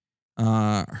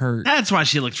 That's why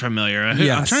she looked familiar. I'm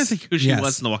Yes. trying to think who she Yes.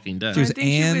 was in The Walking Dead. She was I think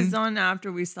Anne- she was on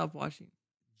after we stopped watching.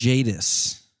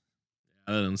 Jadis.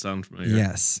 That doesn't sound familiar.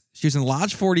 Yes. She was in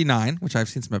Lodge 49, which I've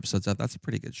seen some episodes of. That's a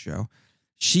pretty good show.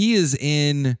 She is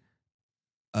in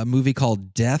a movie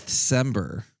called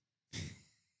Deathcember,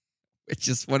 which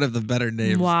is one of the better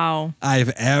names Wow. I've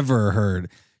ever heard.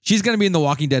 She's going to be in the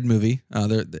Walking Dead movie.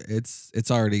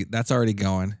 That's already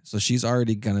going. So she's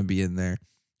already going to be in there.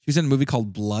 She's in a movie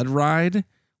called Blood Ride,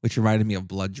 which reminded me of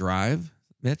Blood Drive,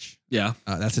 Mitch. Yeah.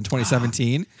 That's in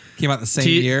 2017. Came out the same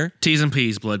year. T's and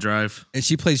P's, Blood Drive. And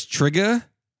she plays Trigga,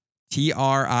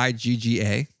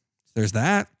 Trigga. There's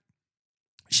that.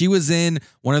 She was in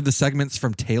one of the segments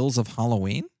from Tales of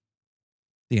Halloween,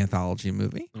 the anthology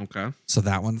movie. Okay. So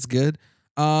that one's good.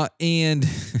 And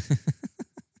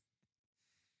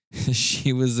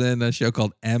she was in a show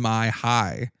called MI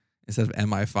High instead of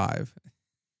MI5,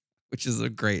 which is a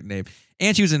great name.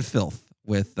 And she was in Filth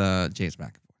with James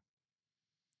McAvoy.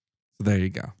 So there you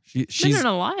go. She's been in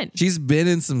a lot. She's been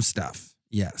in some stuff.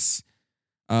 Yes.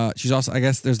 She's also, I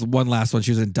guess there's one last one.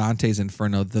 She was in Dante's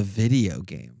Inferno, the video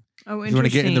game. Oh, If you want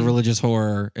to get into interesting. religious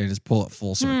horror and just pull it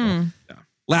full circle.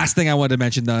 Last thing I wanted to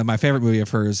mention, though, my favorite movie of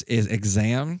hers is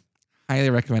Exam.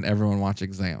 Highly recommend everyone watch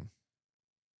Exam.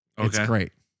 It's Okay.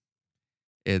 great.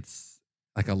 It's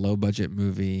like a low budget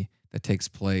movie that takes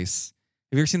place.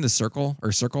 Have you ever seen The Circle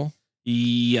or Circle?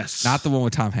 Yes. Not the one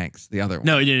with Tom Hanks, the other one.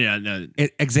 No.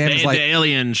 Exam is like the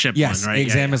alien ship yes, one, right?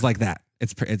 Exam Yeah, is like that.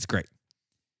 It's great.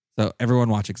 So everyone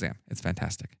watch Exam. It's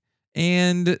fantastic.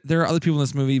 And there are other people in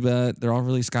this movie, but they're all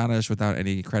really Scottish without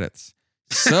any credits.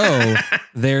 So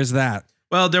there's that.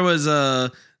 Well, there was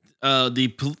I'd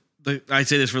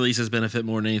say this release has benefit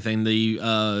more than anything.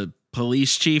 The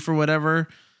police chief or whatever.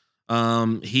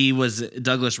 He was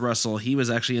Douglas Russell. He was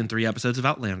actually in 3 episodes of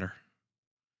Outlander.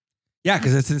 Yeah,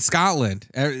 because it's in Scotland.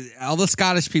 All the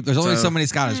Scottish people. There's only so many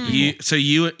Scottish people.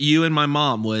 You and my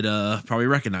mom would probably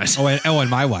recognize. And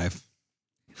my wife.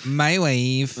 My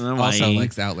wife also wife.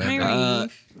 likes Outlander.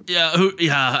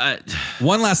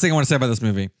 One last thing I want to say about this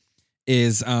movie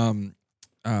is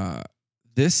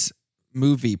this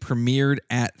movie premiered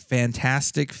at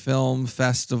Fantastic Film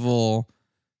Festival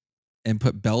and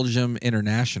put Belgium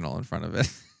International in front of it.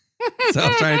 So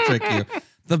I'm trying to trick you.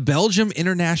 The Belgium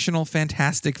International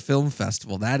Fantastic Film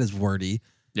Festival. That is wordy.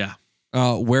 Yeah.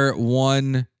 Where it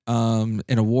won an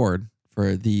award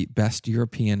for the best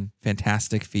European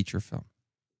fantastic feature film.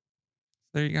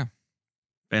 There you go.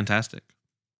 Fantastic.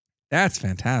 That's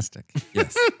fantastic.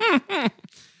 Yes.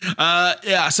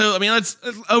 Yeah. So I mean, let's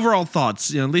overall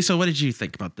thoughts. Lisa, what did you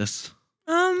think about this?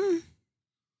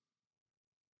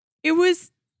 It was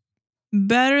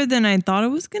better than I thought it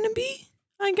was going to be,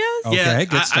 I guess. Okay,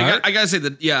 good start. I gotta say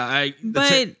that. Yeah,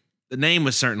 the name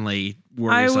was certainly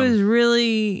worrisome. I was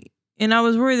really, and I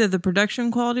was worried that the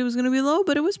production quality was going to be low,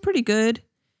 but it was pretty good.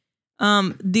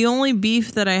 The only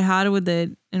beef that I had with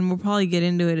it, and we'll probably get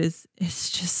into it, is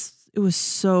It was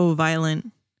so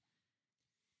violent.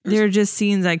 There are just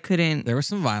scenes I couldn't. There was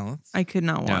some violence. I could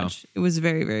not watch. It was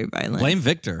very, very violent. Blame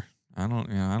Victor. I don't.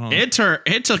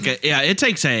 It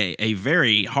takes a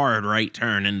very hard right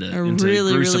turn into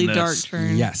really, really gruesomeness. dark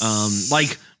turn. Yes.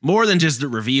 Like more than just the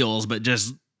reveals, but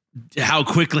just how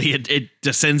quickly it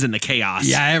descends into chaos.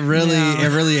 Yeah, it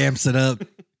really amps it up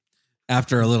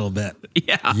after a little bit.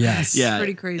 Yeah. Yes. Yeah. It's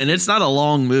pretty crazy. And it's not a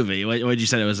long movie. What did you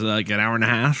say? It was like an hour and a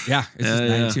half? Yeah. It's just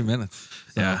 92 minutes.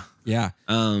 So, Yeah. Yeah.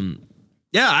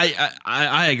 Yeah,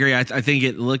 I agree. I think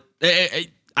it looked.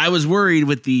 I was worried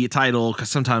with the title because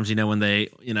sometimes when they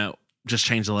just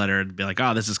change the letter and be like,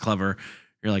 oh, this is clever.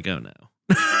 You're like, oh no,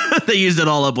 they used it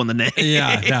all up on the name.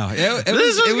 Yeah. No.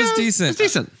 It was decent. It's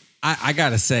decent. I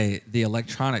gotta say the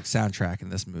electronic soundtrack in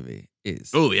this movie is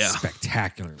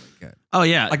spectacularly good. Oh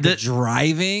yeah, like the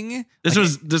driving. This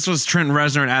was Trent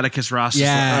Reznor and Atticus Ross.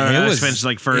 Yeah, it was Finch,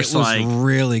 like first. It was like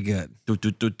really good. Yeah,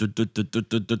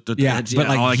 but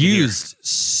like used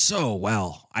so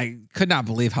well. I could not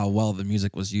believe how well the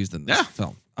music was used in this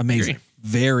film. Amazing,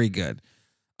 very good.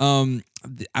 I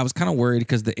was kind of worried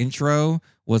because the intro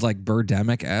was like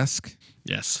Birdemic-esque.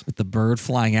 Yes, with the bird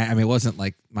flying at. I mean, it wasn't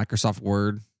like Microsoft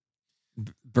Word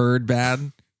bird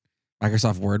bad.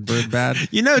 Microsoft Word bird bad.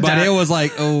 But it was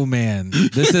like, oh man,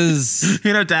 this is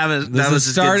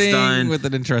Davis starting with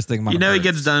an interesting. He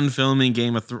gets done filming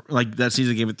like that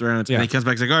season of Game of Thrones, and he comes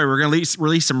back and like, all right, we're gonna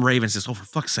release some ravens. Just, oh, for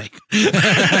fuck's sake.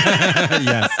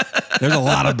 Yes, there's a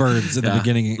lot of birds in the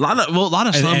beginning. A lot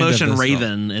of slow motion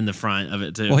raven in the front of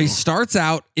it too. Well, he starts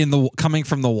out coming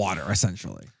from the water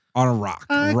essentially on a rock,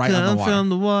 right on the water. From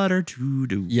the water to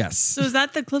do. Yes. So is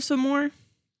that the Cliffs of Moher?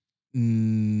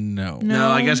 No,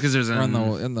 I guess because there's in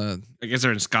the. I guess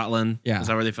they're in Scotland. Yeah, is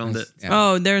that where they filmed it? Yeah.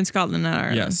 Oh, they're in Scotland, not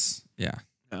Ireland. Yes. Yeah.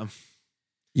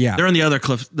 They're on the other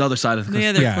cliff, the other side of the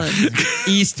cliff. The other cliff.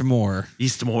 Eastmore.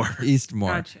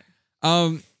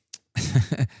 Gotcha.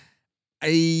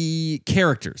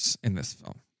 Characters in this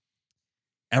film.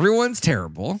 Everyone's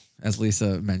terrible, as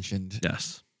Lisa mentioned.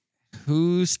 Yes.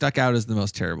 Who stuck out as the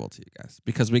most terrible to you guys?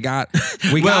 Because we got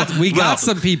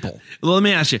some people. Well, let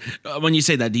me ask you. When you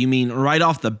say that, do you mean right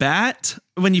off the bat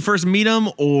when you first meet them,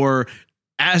 or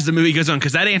as the movie goes on?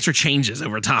 Because that answer changes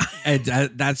over time.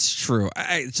 That's true.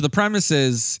 So the premise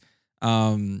is,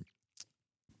 the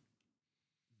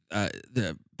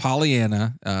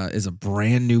Pollyanna is a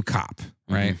brand new cop,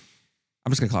 right? Mm-hmm.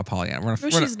 I'm just gonna call it Pollyanna.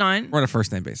 She's not. We're on a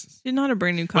first name basis. She's not a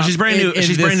brand new cop. Well, she's brand new.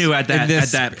 She's brand new at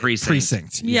that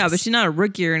precinct. Yeah, but she's not a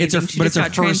rookie or anything. It's her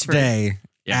first day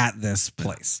at this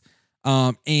place.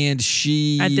 And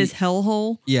she at this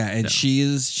hellhole. Yeah, and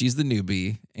she's the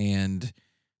newbie, and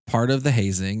part of the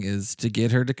hazing is to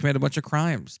get her to commit a bunch of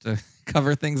crimes to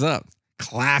cover things up.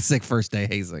 Classic first day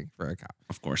hazing for a cop,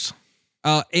 of course.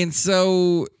 And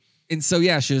so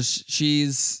yeah, she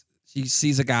sees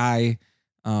a guy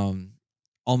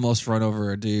almost run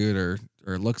over a dude or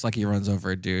looks like he runs over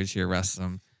a dude. She arrests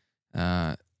him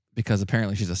because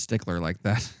apparently she's a stickler like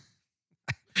that.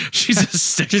 She's a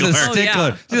stickler. She's a stickler.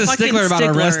 Yeah. She's a stickler about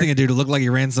arresting a dude who looked like he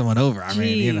ran someone over. I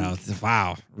mean,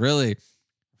 wow, really,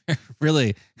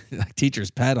 really like teacher's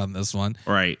pet on this one.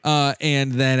 Right.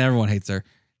 And then everyone hates her.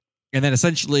 And then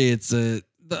essentially it's the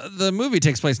movie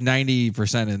takes place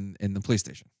 90% in the police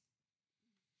station.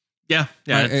 Yeah.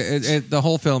 Right? The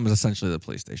whole film is essentially the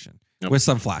police station with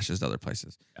some flashes to other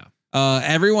places. Yeah.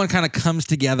 Everyone kind of comes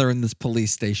together in this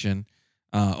police station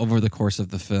over the course of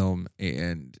the film,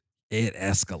 and it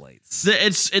escalates.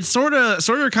 It's sort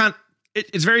of kind.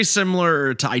 It's very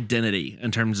similar to Identity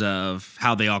in terms of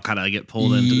how they all kind of get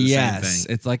pulled into the same thing.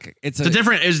 It's like it's a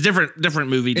different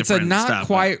movie. It's a not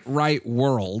quite right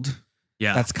world.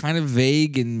 Yeah, that's kind of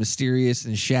vague and mysterious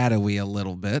and shadowy a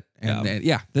little bit. And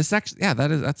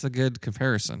that's a good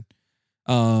comparison.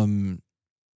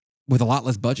 With a lot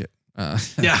less budget.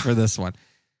 For this one.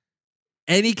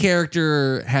 Any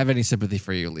character have any sympathy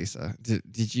for you, Lisa?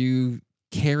 Did you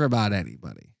care about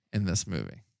anybody in this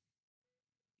movie?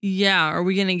 Yeah, are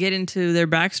we gonna get into their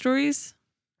backstories?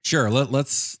 Sure.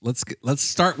 Let's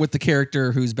start with the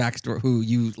character whose backstory who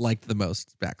you liked the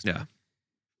most. Backstory. Yeah.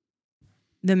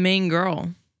 The main girl.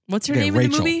 What's her name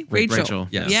in the movie? Rachel.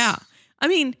 Yes. Yeah. I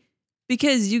mean,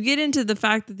 because you get into the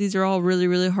fact that these are all really,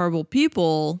 really horrible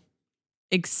people,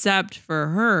 except for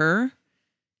her,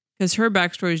 because her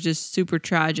backstory is just super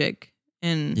tragic.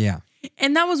 And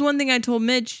that was one thing I told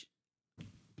Mitch.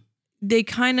 They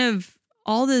kind of,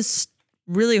 all this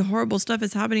really horrible stuff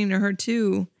is happening to her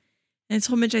too. And I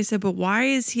told Mitch, I said, but why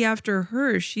is he after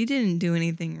her? She didn't do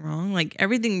anything wrong. Like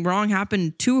everything wrong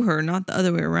happened to her, not the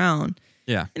other way around.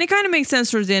 Yeah. And it kind of makes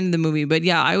sense towards the end of the movie. But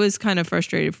yeah, I was kind of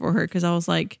frustrated for her because I was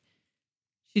like,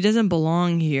 She doesn't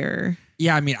belong here.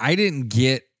 Yeah, I mean, I didn't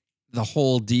get the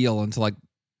whole deal until like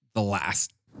the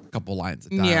last couple lines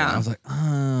of dialogue. Yeah. I was like,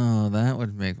 oh, that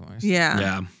would make more sense. Yeah.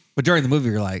 Yeah. But during the movie,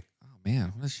 you're like, oh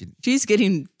man, what is she? She's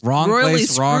getting Wrong royally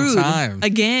place, wrong screwed time.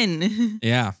 again.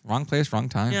 Yeah, wrong place, wrong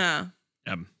time. Yeah.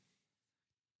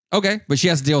 Okay, but she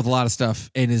has to deal with a lot of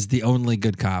stuff and is the only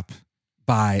good cop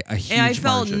by a huge And I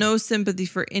felt margin. no sympathy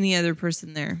for any other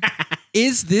person there.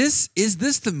 Is this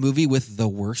the movie with the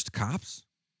worst cops?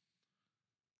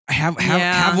 Have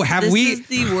this we is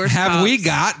the worst we cops.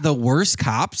 got the worst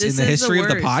cops This in the is the history of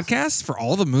the worst. podcast for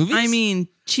all the movies? I mean,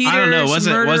 cheaters, I don't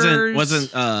know. murderers.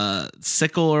 Wasn't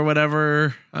Sickle or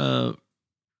whatever?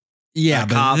 yeah, a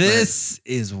but cop, this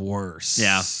is worse.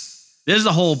 Yeah. This is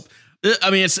a whole.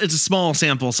 I mean, it's a small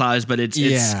sample size, but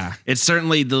it's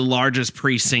certainly the largest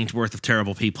precinct worth of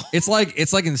terrible people. It's like in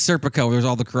Serpico, where there's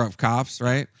all the corrupt cops,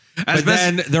 right? As But best-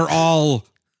 then they're all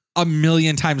a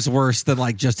million times worse than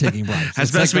like just taking bribes. As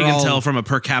It's best like we they're can all- tell from a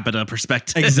per capita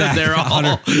perspective, Exactly. they're all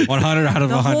 100 out of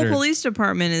The 100. whole police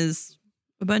department is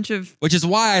a bunch of Which is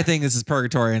why I think this is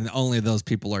purgatory and only those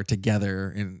people are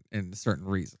together in certain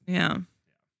reason. yeah.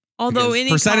 Although Because any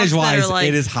percentage wise, like,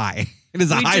 it is high. It is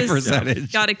a we high just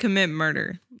percentage. Got to commit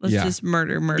murder. Let's Yeah. just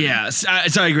murder. Yeah, so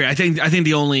I agree. I think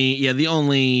the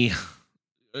only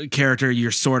character you're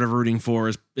sort of rooting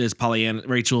for is Pollyanna,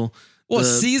 Rachel. Well,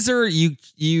 Caesar,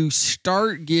 you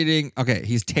start getting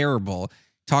he's terrible.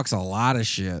 Talks a lot of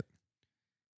shit.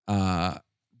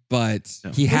 But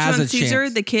he Which has one, a Caesar,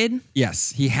 chance. the kid?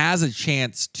 Yes, he has a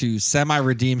chance to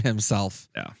semi-redeem himself.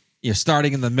 Yeah.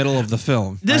 Starting in the middle of the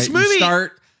film. This right? movie-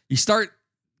 You start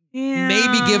Yeah.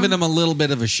 maybe giving him a little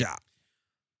bit of a shot.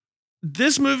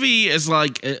 This movie is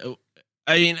like,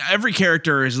 I mean, every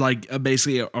character is like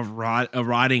basically a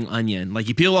rotting onion. Like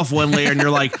you peel off one layer and you're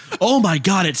like, oh my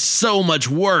god, it's so much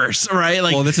worse, right?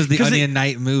 Like, Well, this is the 'cause Onion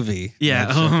Knight movie. Yeah.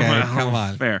 Mitch, Oh, okay, well, come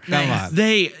on. fair. Come on.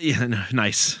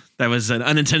 Nice. That was an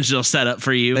unintentional setup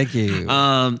for you. Thank you.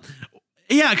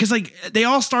 Yeah, because like they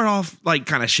all start off like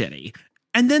kind of shitty,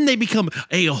 and then they become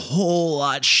a whole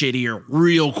lot shittier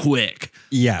real quick.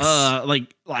 Yes.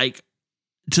 Like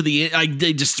to the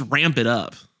they just ramp it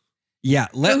up. Yeah.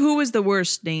 So who was the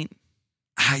worst, Nate?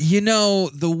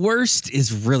 The worst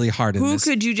is really hard in Who this.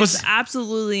 could you just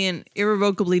absolutely and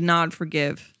irrevocably not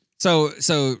forgive? So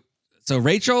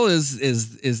Rachel is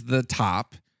the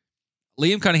top.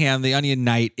 Liam Cunningham, the Onion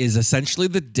Knight, is essentially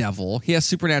the devil. He has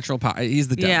supernatural power. He's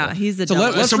the devil. Yeah, he's the So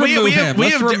devil. let's So remove him. we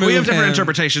Let's have remove different him.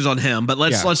 interpretations on him, but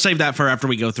let's Yeah. save that for after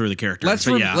we go through the characters. Let's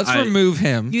But yeah, remove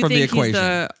him You from the think equation. he's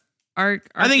the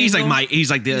I think he's like Archangel? He's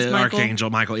like the He's Michael? Archangel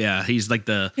Michael. Yeah, he's like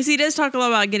the. Because he does talk a lot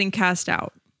about getting cast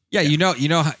out. Yeah,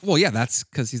 well, yeah, that's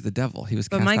because he's the devil. He was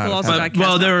But cast Michael out of also heaven. got cast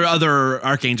Well, out. there were other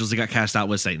archangels that got cast out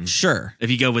with Satan. Sure.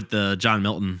 If you go with the John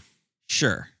Milton.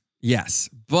 Sure. Yes.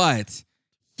 But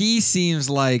he seems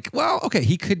like, well, okay,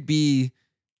 he could be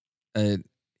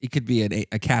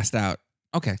a cast out.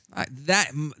 Okay.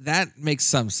 That makes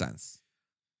some sense.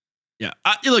 Yeah.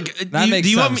 Look, That makes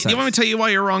do you some want me to sense. tell you why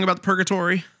you're wrong about the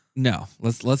purgatory? No.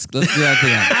 Let's do that at the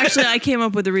end. Actually, I came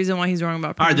up with the reason why he's wrong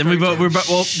about. All right, then we'll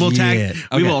tag Shit.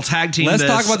 we Okay. will tag team. Let's this,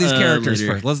 talk about these characters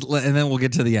later. first. And then we'll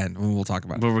get to the end and we'll talk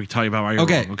about it. Where we tell you about why you're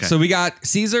Okay, wrong. Okay. so we got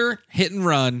Caesar, hit and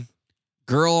run,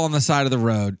 girl on the side of the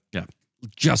road. Yeah.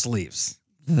 Just leaves.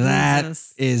 That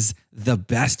Jesus. is the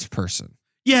best person.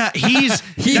 yeah, he's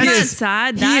He Isn't that is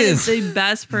sad? he That is is the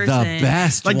best person. the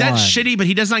best like one. that's shitty, but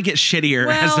he does not get shittier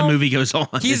as the Well, movie goes on.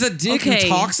 He's a dick Okay. who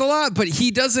talks a lot, but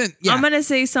he doesn't. Yeah. I'm gonna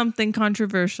say something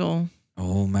controversial.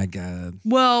 Oh my god.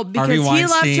 Well, because Harvey he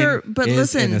left Weinstein her. But is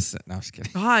listen, innocent. No, I'm just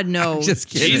kidding. God no. I'm just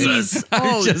kidding. Jeez. I'm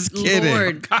Oh, just kidding.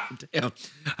 Lord. God damn.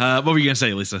 What were you gonna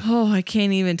say, Lisa? Oh, I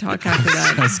can't even talk after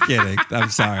that. Just kidding. I'm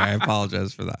sorry. I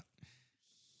apologize for that.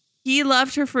 He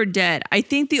left her for dead. I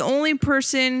think the only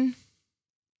person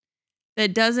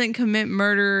that doesn't commit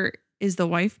murder is the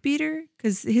wife beater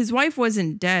because his wife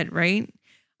wasn't dead, right?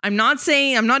 I'm not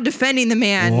defending the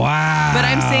man. Wow. But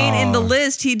I'm saying in the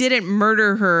list, he didn't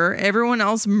murder her. Everyone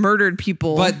else murdered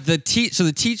people. But the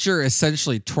teacher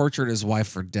essentially tortured his wife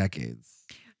for decades.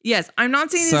 yes, I'm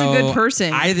not saying he's a good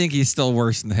person. I think he's still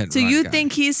worse than the hit and so run you guy.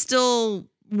 think he's still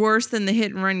worse than the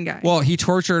hit and run guy? Well, he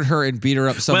tortured her and beat her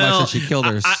up so much that she killed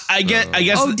herself. I guess.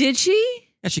 Oh, did she?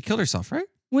 Yeah, she killed herself, right?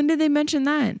 When did they mention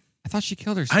that? I thought she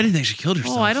killed herself. I didn't think she killed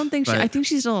herself. Oh, I don't think but- I think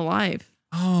she's still alive.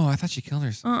 Oh, I thought she killed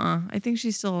herself. I think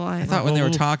she's still alive. I thought when they were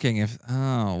talking,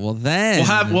 then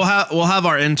we'll have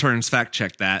our interns fact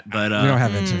check that, but we don't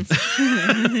have interns.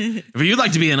 if you'd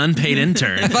like to be an unpaid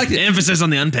intern, emphasis on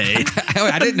the unpaid.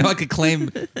 I didn't know I could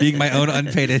claim being my own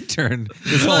unpaid intern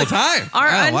this whole time. Our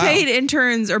unpaid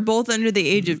interns are both under the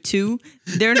age of 2.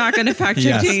 They're not going to fact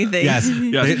check anything.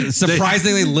 Yes.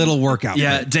 Surprisingly little workout.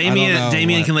 Yeah,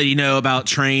 Damien can let you know about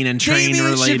train Damien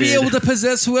related. Should be able to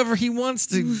possess whoever he wants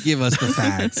to give us the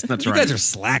facts. That's you right. You guys are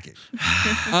slacking.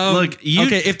 Look,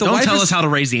 if the wife tell us how to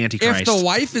raise the Antichrist. If the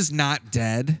wife is not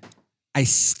dead, I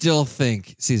still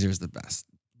think Caesar's the best.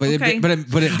 But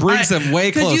it brings them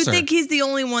way closer. Because you think he's the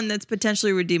only one that's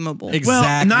potentially redeemable.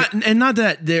 Exactly. Well, not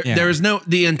that there was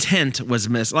the intent was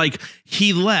missed. Like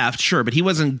he left, sure, but he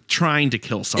wasn't trying to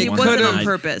kill someone. It wasn't on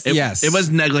purpose. It was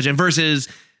negligent versus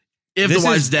if the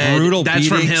wife's dead, that's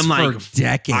from him like for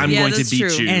decades. I'm going to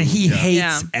beat you. And he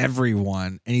hates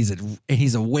everyone. And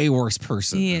he's a way worse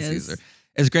person than Caesar.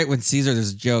 It's great when Caesar,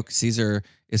 there's a joke, Caesar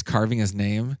is carving his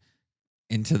name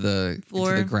into the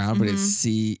ground, but it's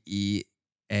CEA.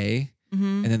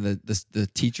 And then the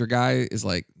teacher guy is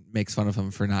like makes fun of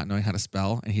him for not knowing how to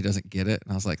spell, and he doesn't get it.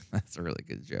 And I was like, that's a really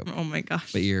good joke. Oh my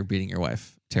gosh. But you're beating your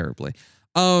wife terribly.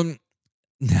 The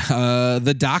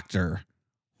doctor.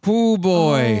 Oh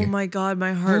boy. Oh my God,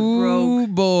 my heart broke. Oh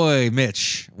boy,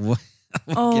 Mitch.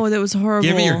 Oh, that was horrible.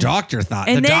 Give me your doctor thought.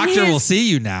 And the doctor will see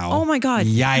you now. Oh my God.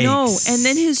 Yikes. No. And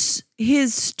then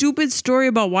his stupid story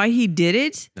about why he did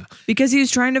it, because he was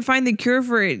trying to find the cure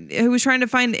for it. He was trying to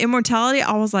find immortality.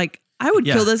 I was like, I would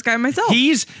kill this guy myself.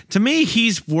 To me,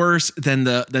 he's worse than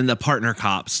the partner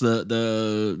cops.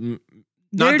 The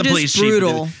they're not the just police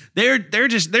brutal. chief. They're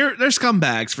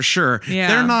scumbags for sure. Yeah.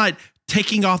 They're not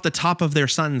taking off the top of their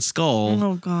son's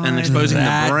skull and exposing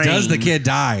the brain. Does the kid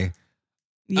die?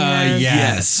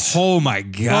 Yes. Oh my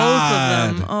God.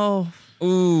 Both of them. Oh.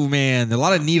 Ooh, man. There are a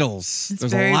lot of needles.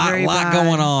 There's a lot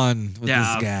going on with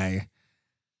this guy.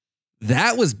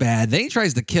 That was bad. Then he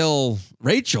tries to kill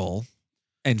Rachel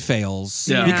and fails.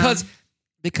 Yeah.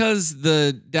 Because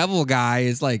the devil guy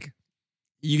is like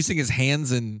using his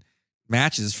hands in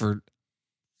matches for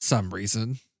some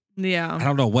reason. Yeah. I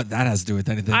don't know what that has to do with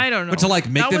anything. I don't know. But to like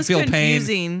make them feel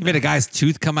confusing. pain. He made a guy's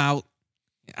tooth come out.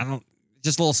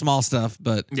 Just little small stuff,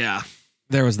 but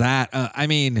there was that. I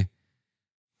mean,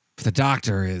 the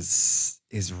doctor is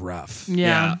rough.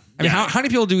 Yeah. I mean, how many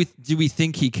people do we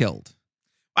think he killed?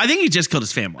 I think he just killed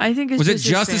his family. I think was it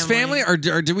just his family, or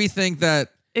do we think that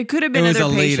it could have been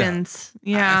other patients?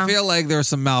 Yeah, I feel like there was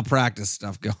some malpractice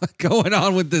stuff going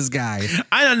on with this guy.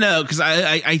 I don't know, because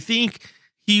I think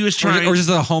he was trying, or just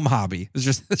a home hobby. It's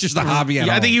just a hobby.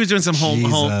 I think he was doing some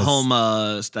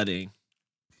home studying.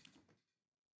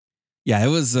 Yeah, it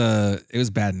was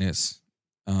bad news.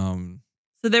 So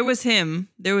there was him.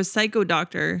 There was Psycho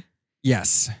Doctor.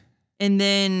 Yes. And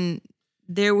then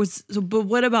there was. But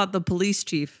what about the police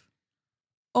chief?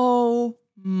 Oh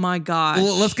my God.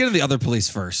 Well, let's get into the other police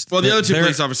first. Well, the other two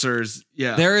police officers.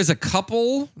 Yeah. There is a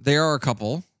couple. There are a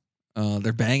couple.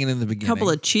 They're banging in the beginning. A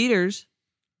couple of cheaters.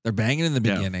 They're banging in the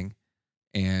beginning,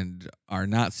 and are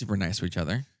not super nice to each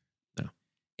other. No.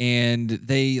 And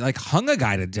they like hung a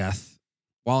guy to death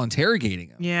while interrogating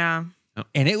him. Yeah.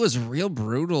 And it was real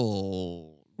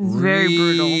brutal. Very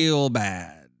brutal. Real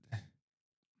bad.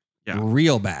 Yeah.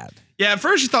 Real bad. Yeah, at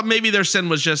first you thought maybe their sin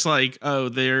was just like,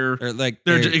 they're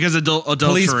because adultery.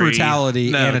 Police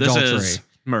brutality and adultery. This is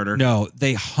murder. No,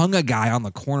 they hung a guy on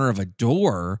the corner of a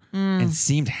door and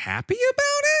seemed happy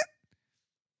about it.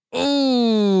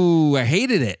 Oh, I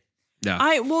hated it. Yeah.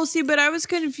 But I was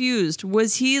confused.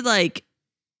 Was he like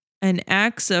an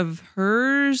ex of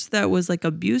hers that was like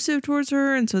abusive towards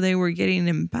her, and so they were getting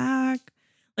him back?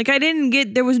 Like, I didn't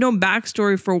get, there was no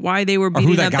backstory for why they were beating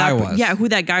who that up guy that was. Yeah, who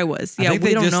that guy was. I Yeah, think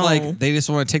we don't know. They just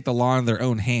want to take the law in their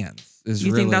own hands.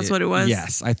 You think that's what it was?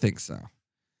 Yes, I think so.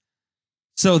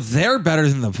 So they're better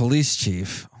than the police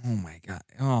chief. Oh my God.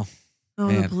 Oh,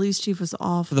 man. The police chief was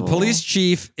awful. The police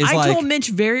chief is I told Mitch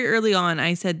very early on,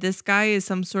 I said, this guy is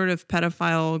some sort of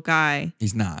pedophile guy.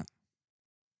 He's not.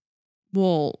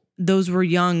 Well, those were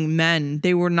young men.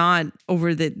 They were not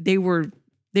they were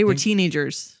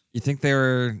teenagers. You think they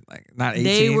were like not 18?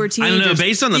 They were teenagers. I don't know.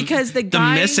 Based on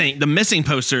the missing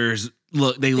posters,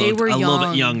 looked a little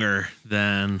bit younger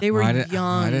than they were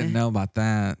young. I didn't know about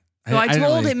that. So I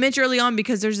told him Mitch early on,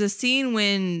 because there's a scene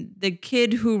when the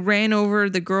kid who ran over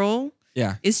the girl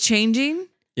is changing.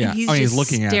 Yeah. And he's he's just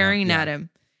looking staring at him.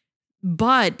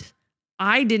 But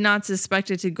I did not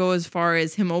suspect it to go as far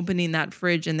as him opening that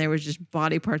fridge and there was just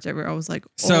body parts everywhere. I was like,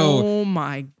 oh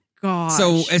my gosh.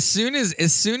 So as soon as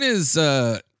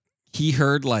he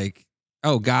heard like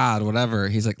oh God, whatever.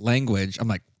 He's like, language. I'm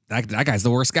like, that guy's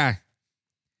the worst guy.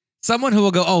 Someone who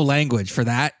will go, oh, language for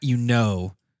that,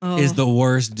 is the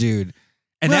worst dude.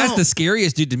 And that's the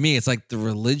scariest dude to me. It's like the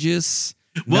religious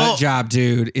nut job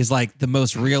dude is like the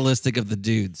most realistic of the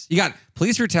dudes. You got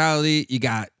police brutality. You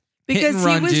got because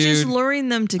he was just luring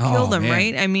them to kill them, man.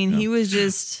 right? I mean, he was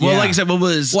just. Well, like I said,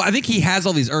 Well, I think he has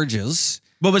all these urges.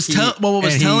 What was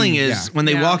telling is when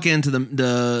they walk into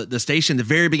the station, the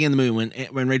very beginning of the movie,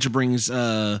 when Rachel brings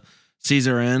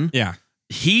Caesar in. Yeah.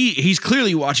 He's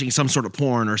clearly watching some sort of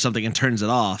porn or something and turns it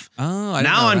off. Oh,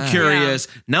 now I'm curious.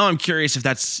 Yeah. Now I'm curious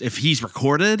if he's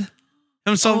recorded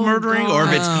himself murdering, or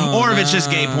if it's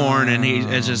just gay porn and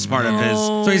it's just part of his.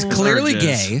 So he's clearly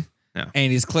urges. gay,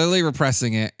 and he's clearly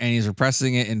repressing it, and he's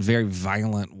repressing it in very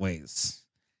violent ways.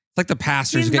 It's like the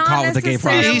pastors who get caught with the gay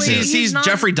prostitute. He's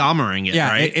Jeffrey Dahmering it,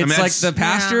 right? It's like the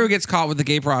pastor who gets caught with the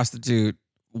gay prostitute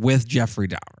with Jeffrey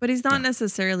Dahmer. But he's not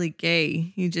necessarily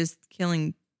gay. He's just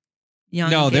killing young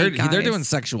they're guys. doing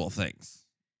sexual things.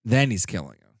 Then he's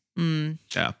killing them.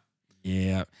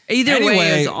 Yeah. Either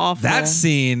way is awful. That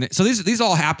scene. So these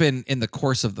all happen in the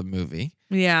course of the movie.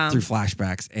 Yeah. Through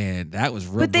flashbacks, and that was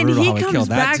real. But then brutal he how he comes killed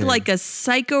back that dude. like a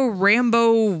psycho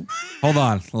Rambo. Hold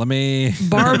on, let me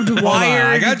barbed wire.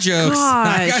 I got jokes.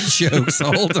 Gosh. I got jokes.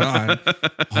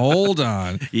 Hold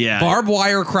on. Yeah. Barbed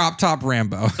wire crop top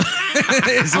Rambo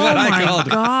is what I called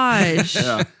it. Gosh.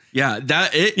 Yeah,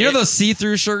 those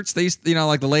see-through shirts they used,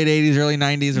 like the late 80s, early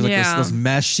 90s, there's like those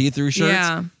mesh see-through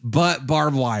shirts, but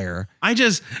barbed wire.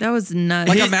 That was nuts.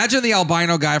 Like imagine the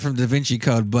albino guy from Da Vinci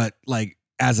Code, but like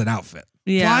as an outfit.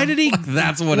 Yeah. Why did he?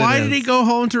 That's what. Why did he go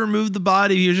home to remove the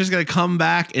body? He was just gonna come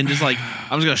back and just like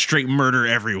I was gonna straight murder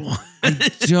everyone.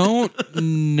 I don't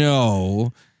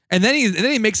know. And then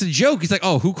he makes a joke. He's like,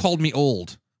 "Oh, who called me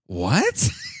old?"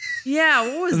 What? Yeah,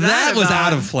 what was that? That was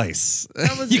out of place.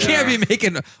 You can't be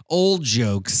making old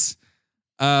jokes.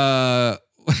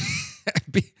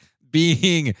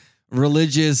 Being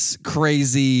religious,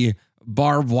 crazy,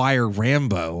 barbed wire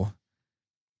Rambo.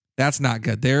 That's not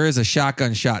good. There is a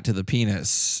shotgun shot to the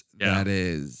penis. That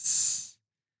is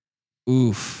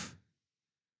oof.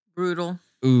 Brutal.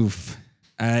 Oof.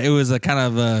 It was a kind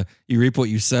of a you reap what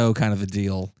you sow kind of a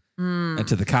deal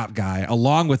to the cop guy,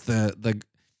 along with the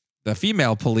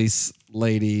female police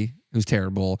lady who's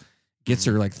terrible, gets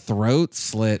her like throat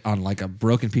slit on like a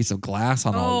broken piece of glass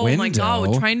on a window. Oh my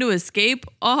God, trying to escape.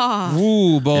 Oh.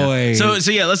 Ooh, boy. Yeah.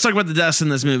 So yeah, let's talk about the deaths in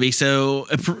this movie. So,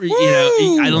 I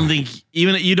don't think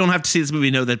even you don't have to see this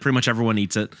movie to know that pretty much everyone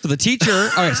eats it. So the teacher,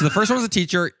 all right, so the first one was the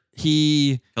teacher.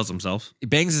 He kills himself. He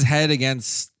bangs his head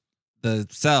against the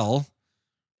cell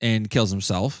and kills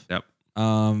himself. Yep.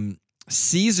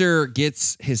 Caesar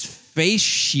gets his face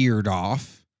sheared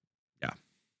off.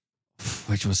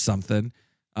 Which was something.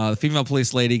 The female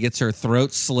police lady gets her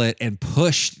throat slit and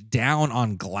pushed down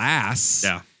on glass.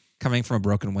 Yeah. Coming from a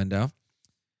broken window.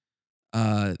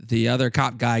 The other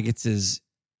cop guy gets his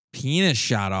penis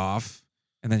shot off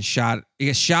and then he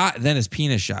gets shot, then his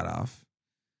penis shot off.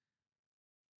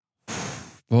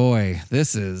 Boy, it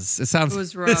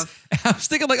was rough. I was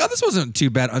thinking like, oh, this wasn't too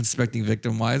bad unsuspecting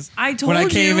victim wise. I told when I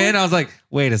came you. in, I was like,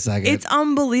 wait a second. It's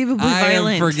unbelievably violent.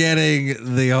 I am forgetting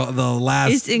the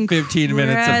last 15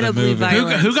 minutes of the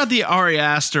movie. Who got the Ari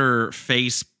Aster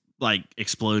face like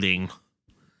exploding?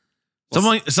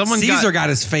 Well, someone Caesar got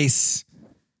his face.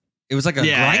 It was like a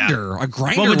grinder. A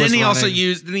grinder. Well, but didn't he was also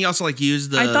running. use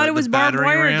the? I thought it was barbed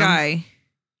wire ram? guy.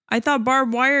 I thought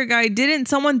barbed wire guy. Didn't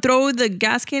someone throw the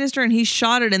gas canister and he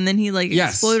shot it and then he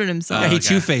exploded himself? Yeah, he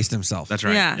two-faced himself. That's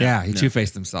right. Yeah. He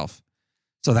two-faced himself.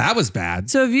 So that was bad.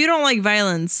 So if you don't like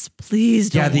violence, please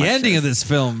don't. Yeah, the watch ending this. of this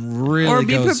film really or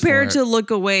be goes prepared for to it. look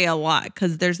away a lot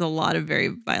because there's a lot of very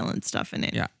violent stuff in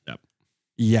it. Yeah. Yep.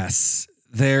 Yes,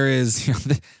 there is.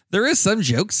 There is some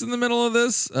jokes in the middle of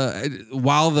this.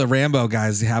 While the Rambo guy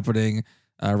is happening,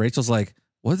 Rachel's like,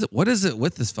 "What is it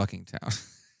with this fucking town?"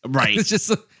 Right. It's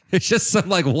just some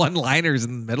like one-liners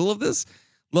in the middle of this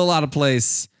little out of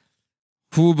place.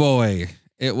 Oh boy,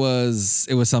 it was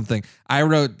something. I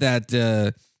wrote that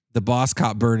the boss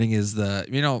cop burning is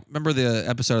remember the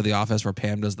episode of The Office where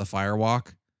Pam does the fire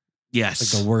walk?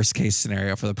 Yes. Like the worst case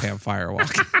scenario for the Pam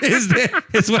firewalk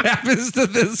is what happens to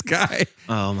this guy.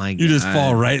 Oh my God. You just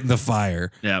fall right in the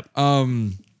fire. Yep.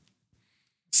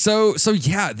 So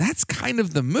yeah, that's kind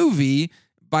of the movie.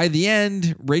 By the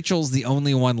end, Rachel's the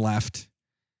only one left.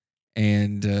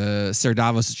 And Sir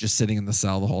Davos is just sitting in the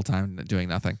cell the whole time doing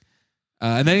nothing.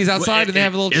 And then he's outside and they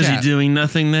have a little Is chat. he doing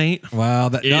nothing, Nate?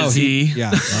 Well, Is he?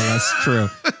 Yeah, that's true.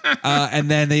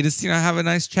 And then they just have a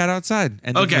nice chat outside.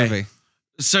 End of the movie.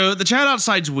 So the chat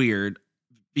outside's weird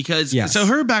because so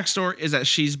her backstory is that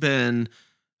she's been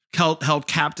held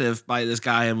captive by this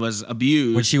guy and was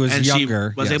abused when she was and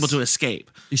younger. She was able to escape.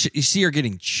 You see her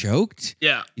getting choked.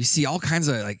 Yeah. You see all kinds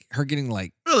of like her getting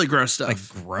like really gross stuff,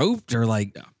 like groped or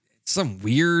like some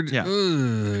weird. Yeah.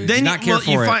 Then not care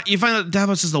for it. You find out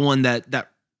Davos is the one that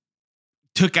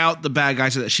took out the bad guy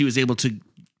so that she was able to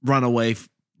run away,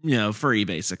 free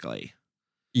basically.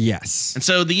 Yes. And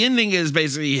so the ending is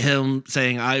basically him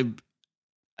saying,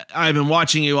 I've been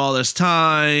watching you all this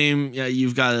time. Yeah,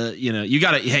 you got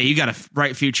a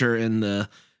bright future in the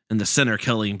sinner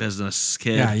killing business,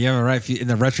 kid. Yeah, you have a right in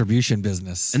the retribution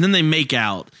business. And then they make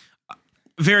out.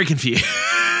 Very confused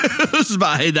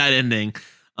by that ending.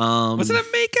 Was it a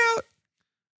make out?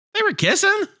 They were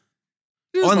kissing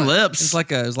on lips. It was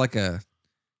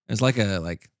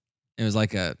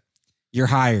like a you're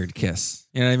hired kiss.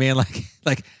 You know what I mean?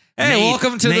 Like hey, Nate,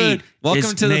 welcome to Nate,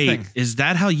 the Nate, thing. Is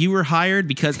that how you were hired?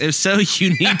 Because if so, you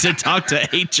need to talk to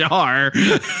HR.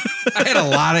 I had a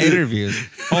lot of interviews.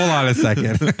 Hold on a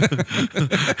second.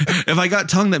 If I got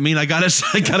tongue, that mean I got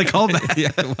a call back.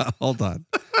 Yeah, well, hold on.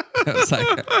 I was like,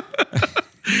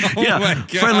 my God.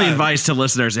 Friendly advice to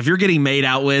listeners: if you're getting made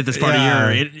out with as part of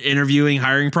your interviewing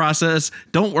hiring process,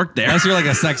 don't work there. Unless you're like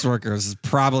a sex worker, this is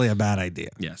probably a bad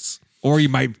idea. Yes. Or you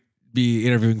might be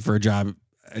interviewing for a job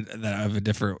that of a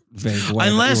different vague way.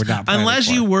 Unless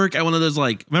you work at one of those,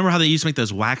 like, remember how they used to make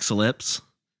those wax lips?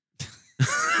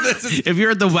 If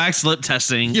you're at the wax lip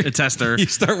tester, you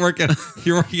start working.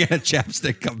 You're working at a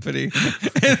chapstick company,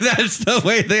 and that's the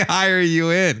way they hire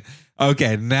you in.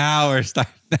 Okay, now we're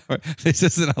starting. This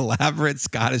is an elaborate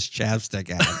Scottish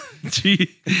chapstick ad.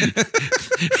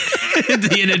 At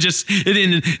the end, it just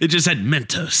had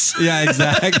Mentos. Yeah,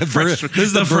 exactly. This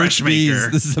is the fresh Burt's Bees.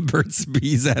 maker. This is the Burt's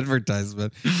Bees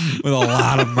advertisement with a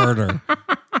lot of murder.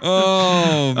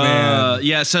 Oh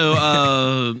man. So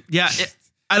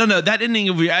I don't know that ending.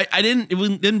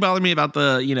 It didn't bother me about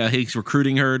the he's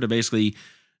recruiting her to basically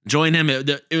join him.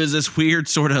 It was this weird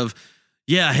sort of.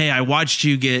 Yeah, hey, I watched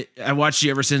you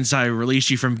ever since I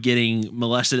released you from getting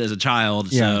molested as a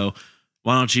child. Yeah. So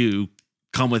why don't you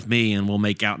come with me and we'll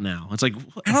make out now? It's like,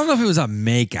 I don't know if it was a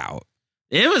make out.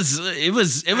 It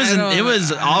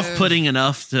was off-putting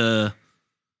enough to,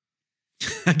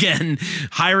 again,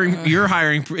 your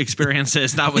hiring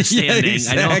experiences notwithstanding. Yeah,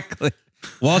 exactly.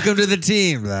 Welcome to the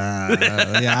team.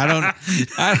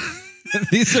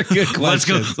 These are good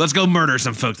questions. Let's go murder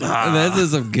some folks. This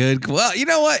is some good. Well, you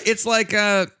know what? It's like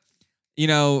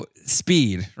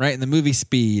Speed, right? In the movie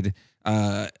Speed,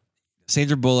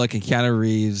 Sandra Bullock and Keanu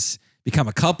Reeves become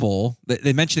a couple.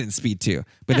 They mentioned it in Speed too,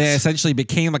 but they essentially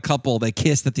became a couple. They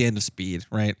kissed at the end of Speed,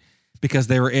 right? Because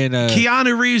they were in a.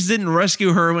 Keanu Reeves didn't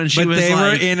rescue her when she was like 12.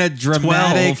 But they were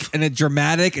in a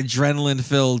dramatic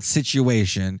adrenaline-filled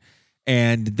situation,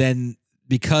 and then.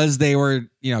 Because they were,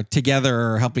 together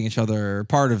or helping each other or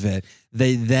part of it,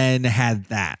 they then had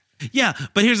that. Yeah,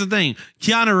 but here's the thing.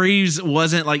 Keanu Reeves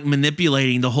wasn't like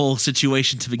manipulating the whole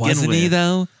situation to begin with. Wasn't he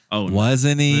though? Oh, no.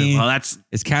 Wasn't he? Well,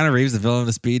 is Keanu Reeves the villain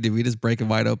of Speed? Did we just break him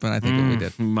wide open? I think we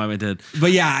did. We did.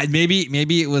 But yeah,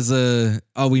 maybe it was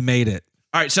we made it.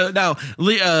 All right, so now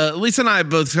Lisa and I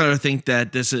both kind of think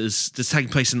that this is just taking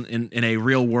place in a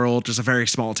real world, just a very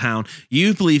small town.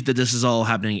 You believe that this is all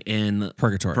happening in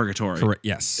Purgatory. Correct.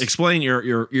 Yes. Explain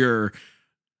your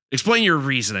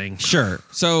reasoning. Sure.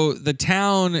 So the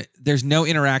town, there's no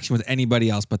interaction with anybody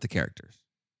else but the characters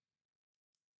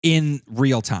in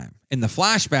real time. In the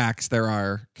flashbacks, there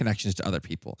are connections to other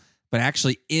people, but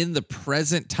actually in the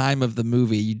present time of the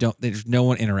movie, there's no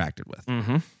one interacted with.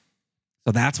 Mm-hmm.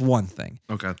 So that's one thing.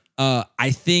 Okay. I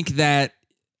think that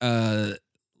Liam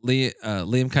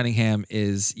Cunningham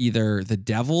is either the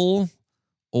devil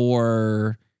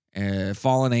or a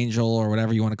fallen angel or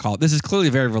whatever you want to call it. This is clearly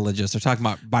very religious. They're talking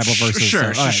about Bible verses.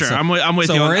 Sure. So I'm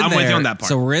with you on that part.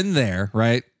 So we're in there,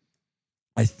 right?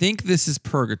 I think this is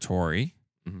purgatory.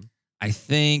 Mm-hmm. I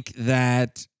think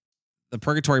that the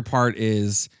purgatory part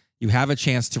is you have a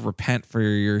chance to repent for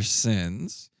your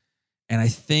sins. And I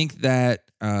think that,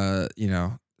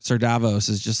 Sir Davos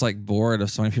is just like bored of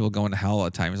so many people going to hell all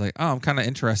the time. He's like, oh, I'm kind of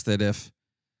interested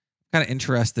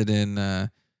in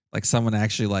like someone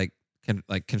actually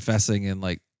confessing and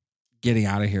like getting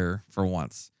out of here for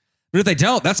once. But if they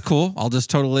don't, that's cool. I'll just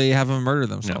totally have them murder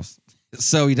themselves. Yeah.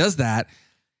 So he does that.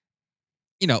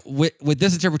 With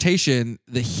this interpretation,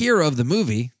 the hero of the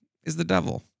movie is the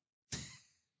devil.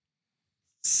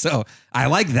 So I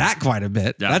like that quite a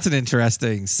bit. Yeah. That's an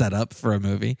interesting setup for a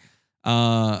movie.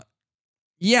 And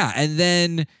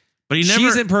then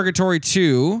she's in purgatory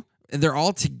too, and they're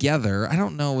all together. I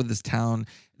don't know with this town.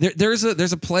 There's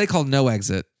a play called No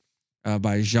Exit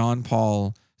by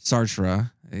Jean-Paul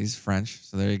Sartre. He's French,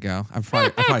 so there you go. I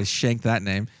probably shanked that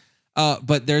name.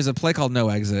 But there's a play called No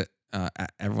Exit.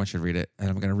 Everyone should read it, and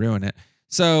I'm going to ruin it.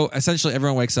 So essentially,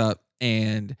 everyone wakes up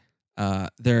and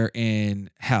they're in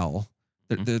hell.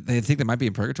 They think they might be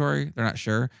in purgatory. They're not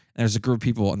sure. And there's a group of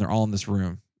people, and they're all in this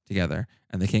room together,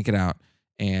 and they can't get out.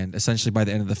 And essentially, by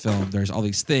the end of the film, there's all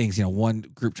these things. One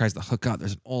group tries to hook up.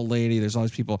 There's an old lady. There's all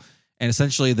these people. And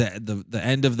essentially, the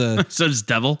end of the so does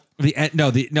devil? The end, no,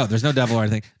 there's no devil or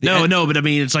anything. No, but I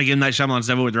mean, it's like in Night Shyamalan's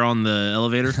Devil where they're on the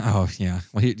elevator. Oh yeah,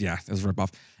 well, it was a rip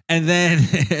off. And then,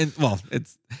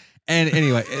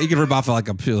 anyway, you can rip off like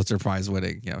a Pulitzer Prize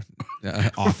winning,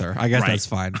 author. I guess that's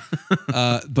fine.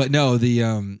 But no, the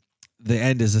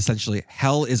end is essentially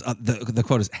hell is the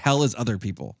quote is hell is other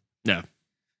people. Yeah.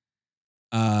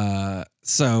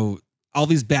 So all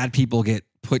these bad people get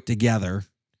put together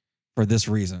for this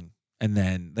reason, and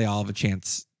then they all have a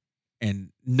chance, and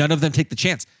none of them take the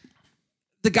chance.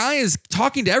 The guy is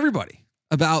talking to everybody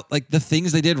about like the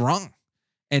things they did wrong,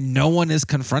 and no one is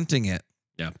confronting it.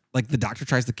 Yeah. Like the doctor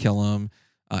tries to kill him.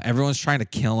 Everyone's trying to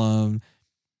kill him.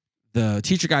 The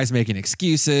teacher guy's making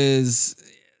excuses.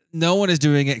 No one is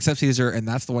doing it except Caesar, and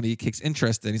that's the one he kicks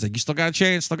interest in. He's like, "You still got a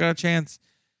chance,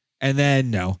 And then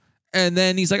no. And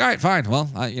then he's like, "All right, fine. Well,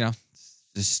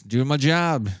 just doing my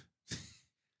job."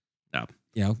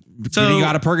 No. Getting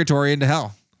out of purgatory into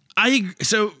hell.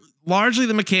 So largely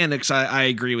the mechanics, I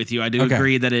agree with you. I do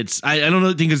agree that it's. I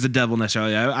don't think it's the devil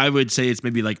necessarily. I would say it's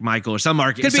maybe like Michael or some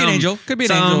market. Could be an angel.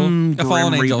 A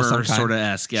fallen angel, some kind. Sort of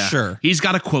esque. Yeah, sure. He's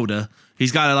got a quota.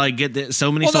 He's got to like get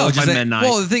so many souls by midnight.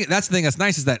 Well, that's the thing that's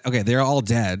nice is that they're all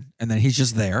dead, and then he's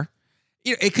just there.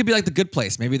 It could be like the Good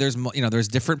Place. Maybe there's there's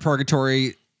different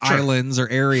purgatory islands or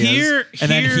areas,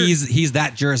 then he's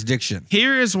that jurisdiction.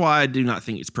 Here is why I do not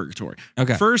think it's purgatory.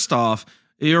 Okay. First off,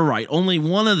 you're right. Only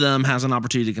one of them has an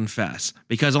opportunity to confess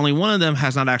because only one of them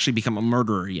has not actually become a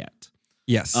murderer yet.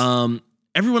 Yes.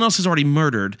 Everyone else is already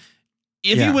murdered.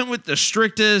 If you went with the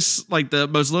strictest, like the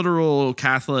most literal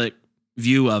Catholic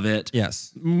view of it,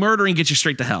 yes, murdering gets you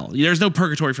straight to hell. There's no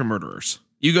purgatory for murderers.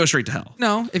 You go straight to hell.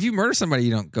 No, if you murder somebody,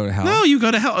 you don't go to hell. No, you go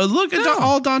to hell. Look at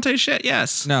all Dante shit.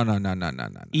 Yes. No.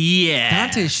 Yeah.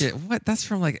 Dante shit. What? That's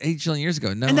from like 8 trillion years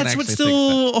ago. No, and that's what's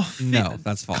still. No,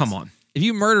 that's false. Come on. If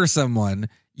you murder someone,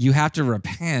 you have to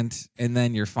repent, and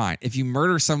then you're fine. If you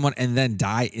murder someone and then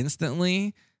die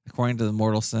instantly, according to the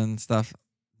mortal sin stuff,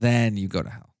 then you go to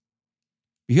hell.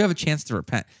 You have a chance to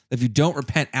repent. If you don't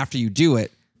repent after you do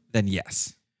it, then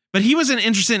yes. But he wasn't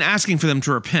interested in asking for them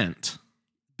to repent.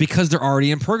 Because they're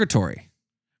already in purgatory.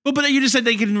 Well, but you just said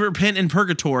they can repent in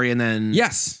purgatory and then...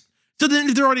 Yes. So then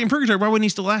if they're already in purgatory, why wouldn't he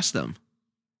still ask them?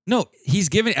 No, he's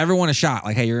giving everyone a shot.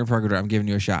 Like, hey, you're in purgatory. I'm giving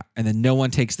you a shot. And then no one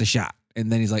takes the shot.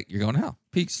 And then he's like, you're going to hell.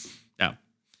 Peace. Yeah.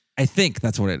 I think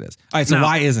that's what it is. All right, so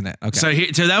why isn't it?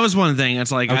 Okay. So that was one thing.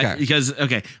 It's like...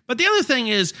 Okay. But the other thing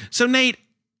is, so Nate...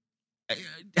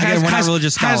 Again, we're not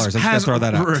religious scholars. I'm just going to throw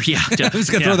that out. Yeah. I'm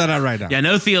just going to throw that out right now. Yeah,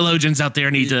 no theologians out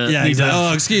there need to... Yeah, exactly.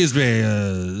 Oh, excuse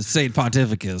me, Saint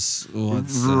Pontificus.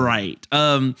 Right.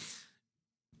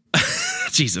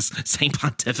 Jesus, Saint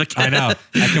Pontificus. I know.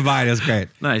 That combined is great.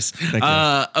 Nice. Thank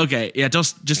you. Okay. Yeah,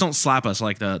 just don't slap us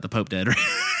like the Pope did.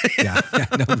 yeah.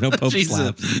 No Pope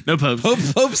slaps. No Pope.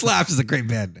 Pope slaps is a great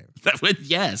band name.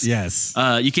 Yes.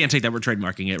 You can't take that. We're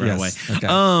trademarking it right away. Okay.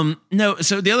 No.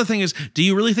 So the other thing is, do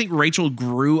you really think Rachel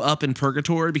grew up in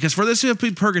purgatory? Because for this to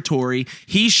be purgatory,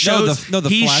 he shows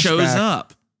he shows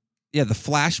up. Yeah, the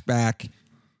flashback.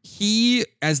 He,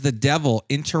 as the devil,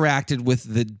 interacted with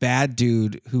the bad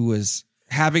dude who was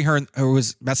having her, or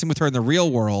was messing with her in the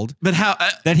real world. But how?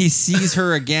 Then he sees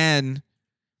her again.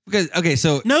 Because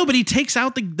so no, but he takes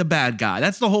out the bad guy.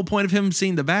 That's the whole point of him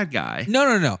seeing the bad guy.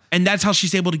 No. And that's how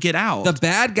she's able to get out. The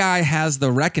bad guy has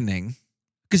the reckoning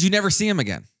because you never see him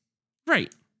again.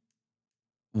 Right.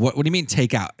 What do you mean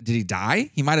take out? Did he die?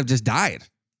 He might have just died.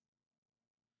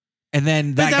 And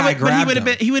then that guy grabbed him.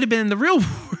 He would have been in the real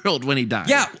world when he died.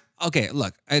 Yeah. Okay.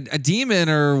 Look, a demon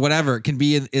or whatever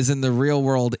is in the real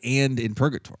world and in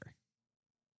purgatory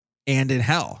and in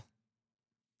hell.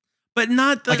 But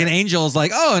not like an angel is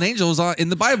like, an angel is in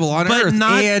the Bible on earth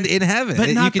and in heaven. But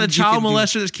not the child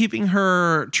molester that's keeping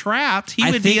her trapped. He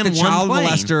would be in one plane. I think the child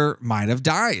molester might have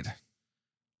died.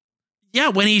 Yeah,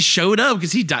 when he showed up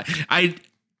because he died. I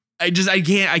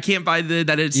can't buy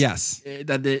that it's yes.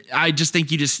 I just think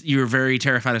you're very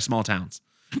terrified of small towns.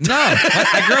 No,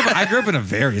 I grew up in a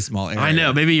very small area. I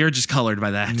know. Maybe you're just colored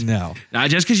by that. No,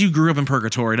 just because you grew up in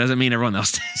purgatory doesn't mean everyone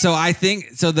else did. So I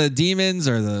think the demons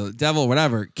or the devil,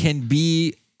 whatever, can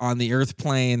be on the earth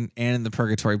plane and in the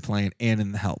purgatory plane and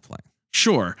in the hell plane.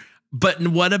 Sure, but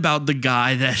what about the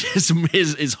guy that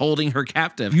is holding her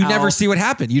captive? You never see what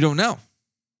happened. You don't know.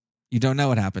 You don't know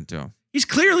what happened to him. He's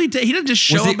clearly he doesn't just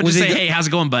show up and just say, "Hey, how's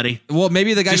it going, buddy?" Well,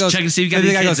 maybe the guy just goes, check to see if you got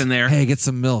any kids in there. Hey, get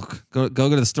some milk. Go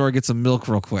to the store, get some milk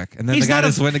real quick, and then the guy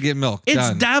just went to get milk. It's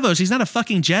Done. Davos. He's not a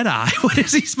fucking Jedi. What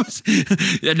is he supposed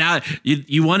to? Now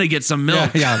you want to get some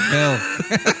milk? Yeah, milk.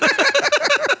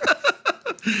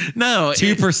 No,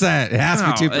 2%. It has to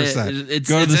be 2%.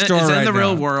 Go to the store. It's right in the now.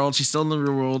 real world. She's still in the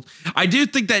real world. I do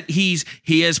think that he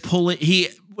is pulling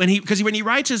when he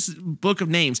writes his book of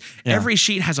names, every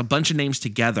sheet has a bunch of names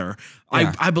together.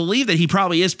 Yeah. I believe that he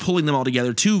probably is pulling them all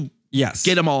together to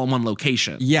get them all in one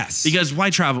location. Yes, because why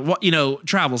travel? What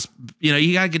travels.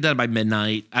 You gotta get done by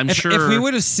midnight. If we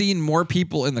would have seen more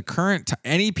people in the current,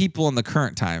 any people in the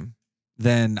current time,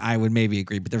 then I would maybe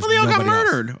agree. But there's they all got nobody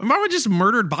else. murdered. Why would just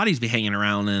murdered bodies be hanging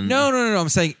around? And No. I'm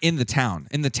saying in the town.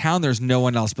 In the town, there's no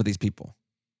one else but these people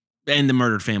and the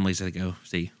murdered families that go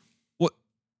see.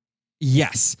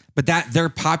 Yes, but that they're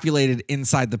populated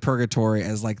inside the purgatory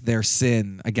as like their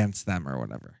sin against them or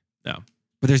whatever. No.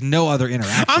 But there's no other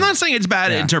interaction. I'm not saying it's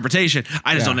bad interpretation.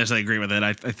 I just don't necessarily agree with it.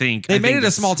 I think they made it a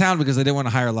small town because they didn't want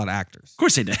to hire a lot of actors. Of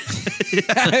course they did.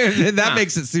 That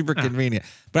makes it super convenient.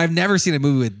 But I've never seen a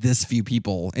movie with this few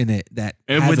people in it that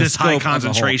has with a this high scope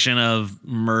concentration of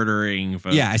murdering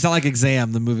folks. Yeah, it's not like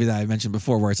Exam, the movie that I mentioned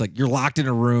before, where it's like you're locked in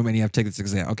a room and you have to take this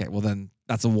exam. Okay, well then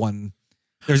that's a one.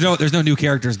 There's no new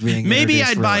characters being. Maybe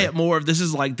I'd buy it more if this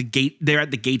is like the gate. They're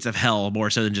at the gates of hell more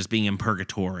so than just being in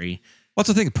purgatory. What's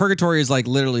the thing? Purgatory is like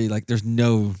literally like there's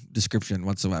no description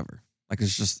whatsoever. Like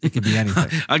it's just it could be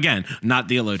anything. Again, not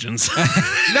theologians.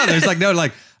 No, there's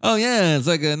oh yeah, it's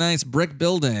like a nice brick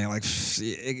building. Like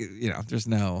there's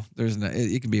no.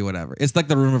 It can be whatever. It's like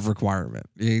the room of requirement.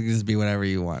 You can just be whatever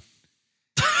you want.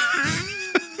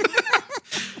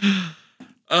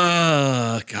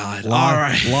 Oh God! All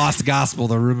right, Lost Gospel,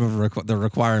 the room of the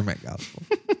requirement gospel.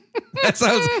 That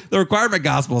sounds. The requirement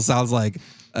gospel sounds like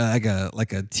a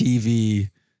TV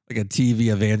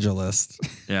evangelist.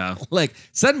 Yeah, like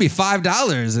send me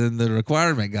 $5 and the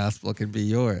requirement gospel can be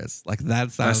yours. Like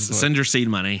that sounds. Send your seed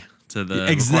money to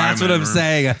the. That's what I'm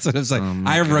saying. That's what I'm saying. Oh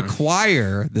I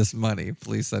require this money.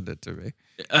 Please send it to me.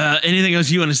 Anything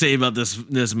else you want to say about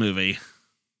this movie?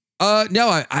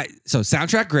 No. So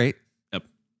soundtrack great.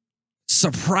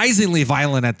 Surprisingly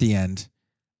violent at the end.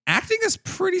 Acting is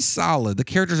pretty solid. The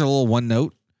characters are a little one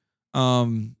note,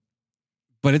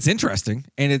 but it's interesting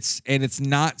and it's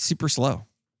not super slow.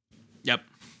 Yep,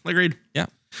 agreed. Yeah.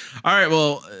 All right.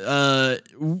 Well,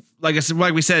 like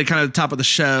we said, kind of the top of the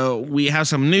show, we have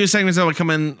some news segments that will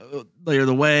come in later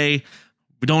the way.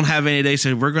 We don't have any today,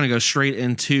 so we're going to go straight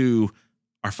into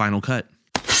our final cut.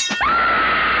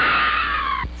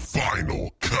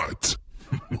 Final cut.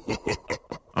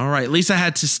 All right, Lisa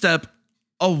had to step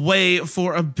away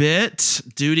for a bit.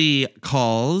 Duty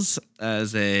calls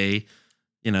as a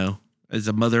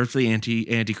mother of the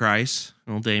Antichrist.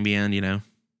 Old Damien,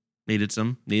 needed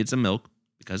some milk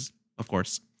because, of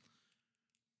course,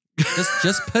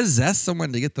 just possess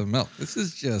someone to get the milk. This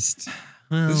is just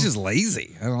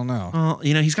lazy. I don't know. Well,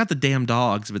 he's got the damn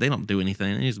dogs, but they don't do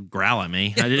anything. They just growl at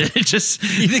me. It just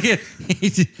you think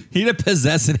he need to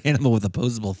possess an animal with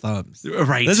opposable thumbs,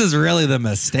 right? This is really the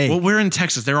mistake. Well, we're in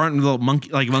Texas. There aren't little monkeys.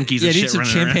 Yeah, and you need shit some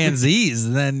running chimpanzees.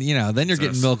 Then then you're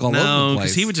getting milk all over the place. No,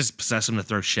 because he would just possess them to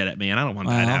throw shit at me, and I don't want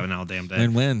that happening all damn day.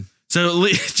 Win. So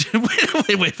wait,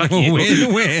 fuck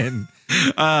you. Win.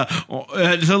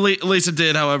 So Lisa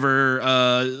did,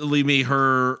 however, leave me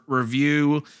her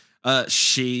review.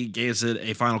 She gives it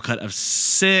a final cut of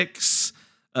 6.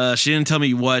 She didn't tell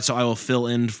me what, so I will fill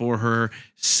in for her.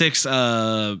 6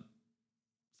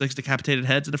 decapitated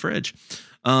heads in the fridge.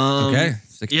 Okay.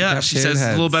 Yeah, she says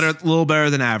heads. a little better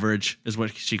than average is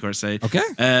what she could say. Okay.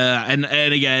 And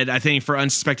again, I think for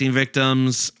unsuspecting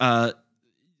victims,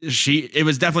 it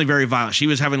was definitely very violent. She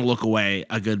was having to look away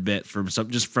a good bit from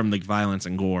the violence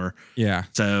and gore. Yeah.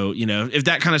 So, if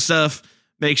that kind of stuff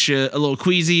makes you a little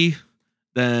queasy,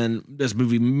 then this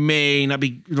movie may not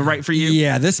be right for you.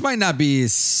 Yeah, this might not be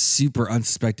super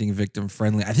unsuspecting victim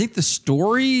friendly. I think the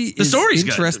story's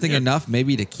interesting enough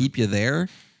maybe to keep you there.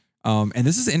 And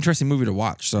this is an interesting movie to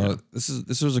watch. So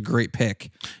this was a great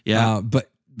pick. Yeah. But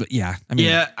yeah, I mean,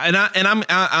 yeah, and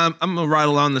I'm right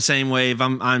along the same wave.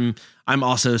 I'm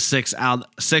also 6 out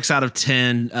of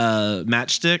 10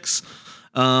 matchsticks.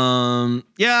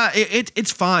 Yeah,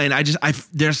 it's fine.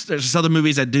 There's other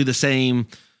movies that do the same,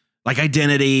 like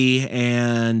Identity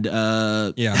and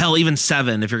hell, even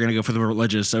Seven, if you're gonna go for the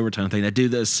religious overtone thing, that do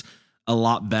this a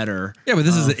lot better. Yeah, but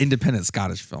this is an independent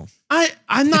Scottish film.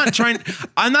 I'm not trying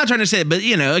to say it, but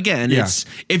again, here's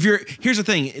the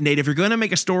thing, Nate, if you're going to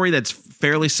make a story that's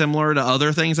fairly similar to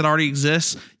other things that already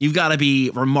exist, you've got to be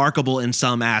remarkable in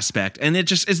some aspect. And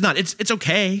it's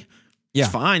okay. Yeah.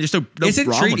 It's fine. There's no it's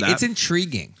problem intriguing. with that. It's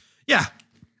intriguing. Yeah.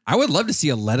 I would love to see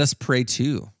a Let Us Pray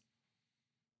 2.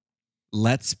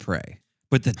 Let's Pray.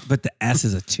 But the S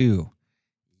is a 2.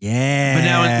 Yeah. But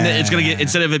now it's going to get,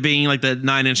 instead of it being like the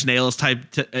 9 Inch Nails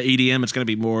type EDM, it's going to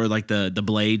be more like the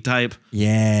Blade type.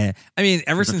 Yeah. I mean,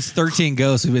 ever since 13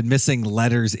 Ghosts, we've been missing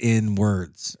letters in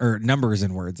words or numbers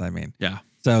in words. I mean, Yeah.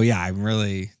 so yeah,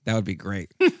 that would be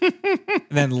great. and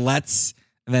then let's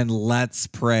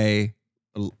pray.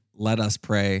 Let us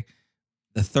pray.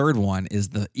 The third one is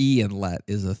the E and let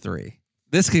is a 3.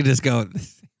 This could just go,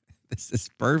 this is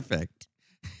perfect.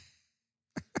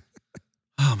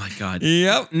 Oh my God.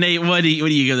 Yep. Nate, what do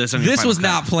you give this? On your This final was cut?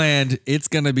 not planned. It's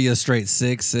going to be a straight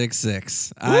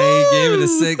 666. I gave it a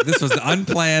 6. This was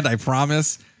unplanned, I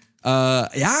promise.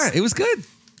 Yeah, it was good.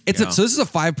 So this is a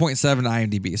 5.7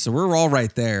 IMDb. So we're all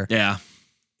right there. Yeah.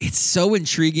 It's so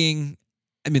intriguing.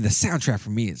 I mean, the soundtrack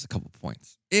for me is a couple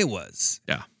points. It was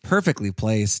perfectly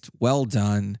placed, well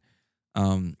done.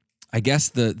 I guess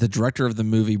the director of the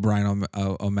movie, Brian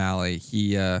O'Malley,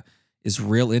 he is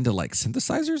real into like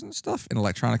synthesizers and stuff and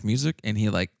electronic music, and he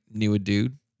like knew a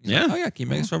dude. He's like, oh yeah, can you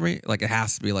make this for me? Like it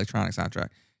has to be electronic soundtrack.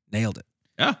 Nailed it.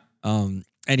 Yeah. And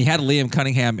he had Liam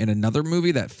Cunningham in another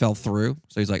movie that fell through,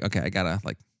 so he's like, okay, I gotta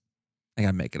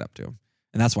make it up to him,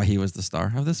 and that's why he was the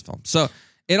star of this film. So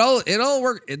it all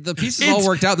worked. The pieces all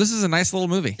worked out. This is a nice little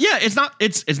movie. Yeah, it's not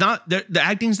the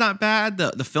acting's not bad.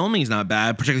 The filming's not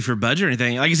bad, particularly for budget or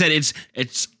anything. Like I said, it's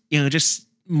just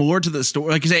more to the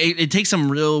story. Like you say, it takes some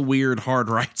real weird hard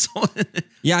rights on it.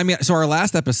 Yeah, I mean, so our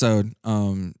last episode,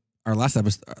 new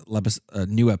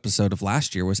episode of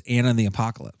last year was Anna and the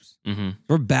Apocalypse. Mm-hmm.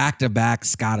 We're back-to-back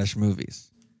Scottish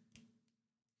movies.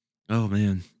 Oh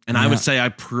man, and I would say I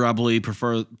probably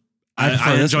prefer. I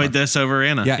this enjoyed one. this over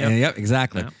Anna. Yeah, yep,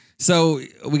 exactly. Yep. So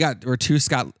we're 2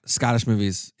 Scottish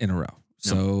movies in a row.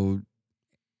 So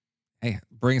hey,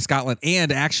 bring Scotland,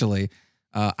 and actually,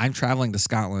 I'm traveling to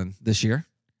Scotland this year.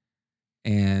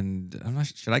 And I'm not.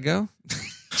 Should I go?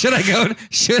 Should I go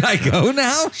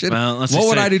now? What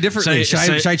would I do differently?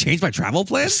 Should I change my travel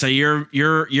plans? So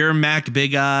you're Mac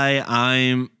Big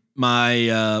Eye.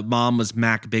 My mom was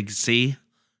Mac Big C.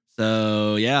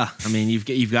 So yeah, I mean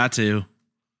you've got to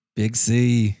Big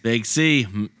C.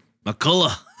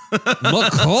 McCullough.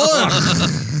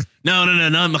 No,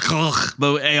 not McCullough,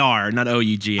 but AR, not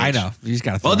OUGH. I know. You just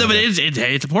got to throw it. But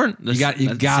it's important. You got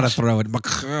to throw it.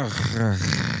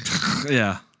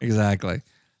 Yeah. Exactly.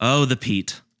 Oh, the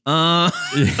Pete. The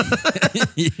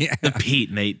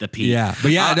Pete, Nate. The Pete. Yeah.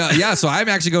 But yeah. So I'm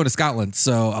actually going to Scotland.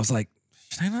 So I was like,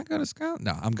 should I not go to Scotland?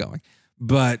 No, I'm going.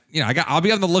 But I'll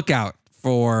be on the lookout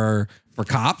for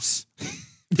cops.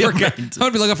 I'm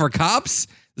gonna be looking for cops,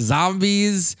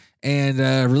 zombies, and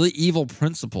really evil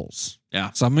principals.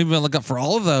 Yeah. So I'm gonna look up for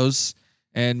all of those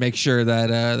and make sure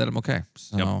that I'm okay.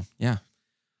 So yeah.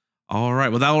 All right.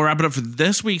 Well, that will wrap it up for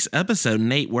this week's episode.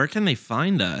 Nate, where can they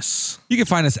find us? You can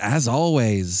find us, as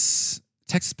always,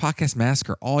 Texas Podcast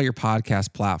Massacre, all your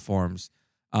podcast platforms.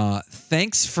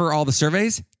 Thanks for all the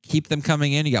surveys. Keep them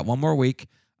coming in. You got one more week.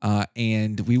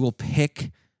 And we will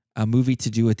pick a movie to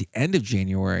do at the end of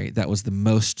January that was the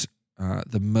most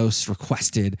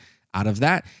requested out of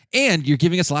that. And you're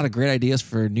giving us a lot of great ideas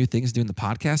for new things to do in the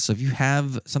podcast. So if you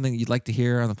have something you'd like to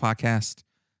hear on the podcast,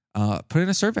 put in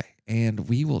a survey and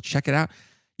we will check it out.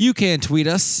 You can tweet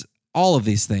us all of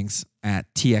these things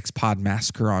at TX Pod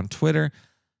Massacre on Twitter.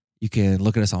 You can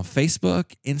look at us on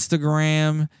Facebook,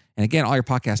 Instagram, and again, all your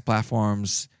podcast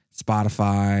platforms,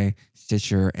 Spotify,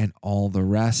 Stitcher, and all the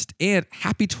rest. And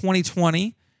happy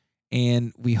 2020.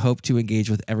 And we hope to engage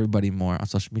with everybody more on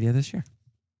social media this year.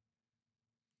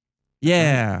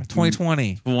 Yeah,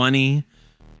 2020.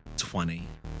 2020.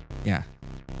 Yeah.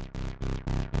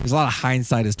 There's a lot of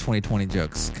hindsight as 2020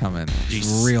 jokes coming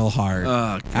real hard.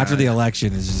 Oh, after the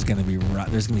election is just going to be rough.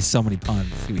 There's going to be so many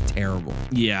puns. It's going to be terrible.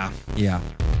 Yeah. Yeah.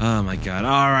 Oh my God.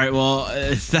 All right. Well,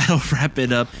 that'll wrap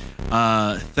it up.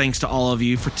 Thanks to all of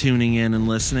you for tuning in and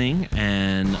listening.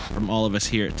 And from all of us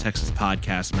here at Texas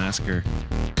Podcast Massacre,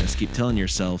 just keep telling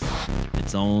yourself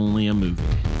it's only a movie.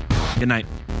 Good night.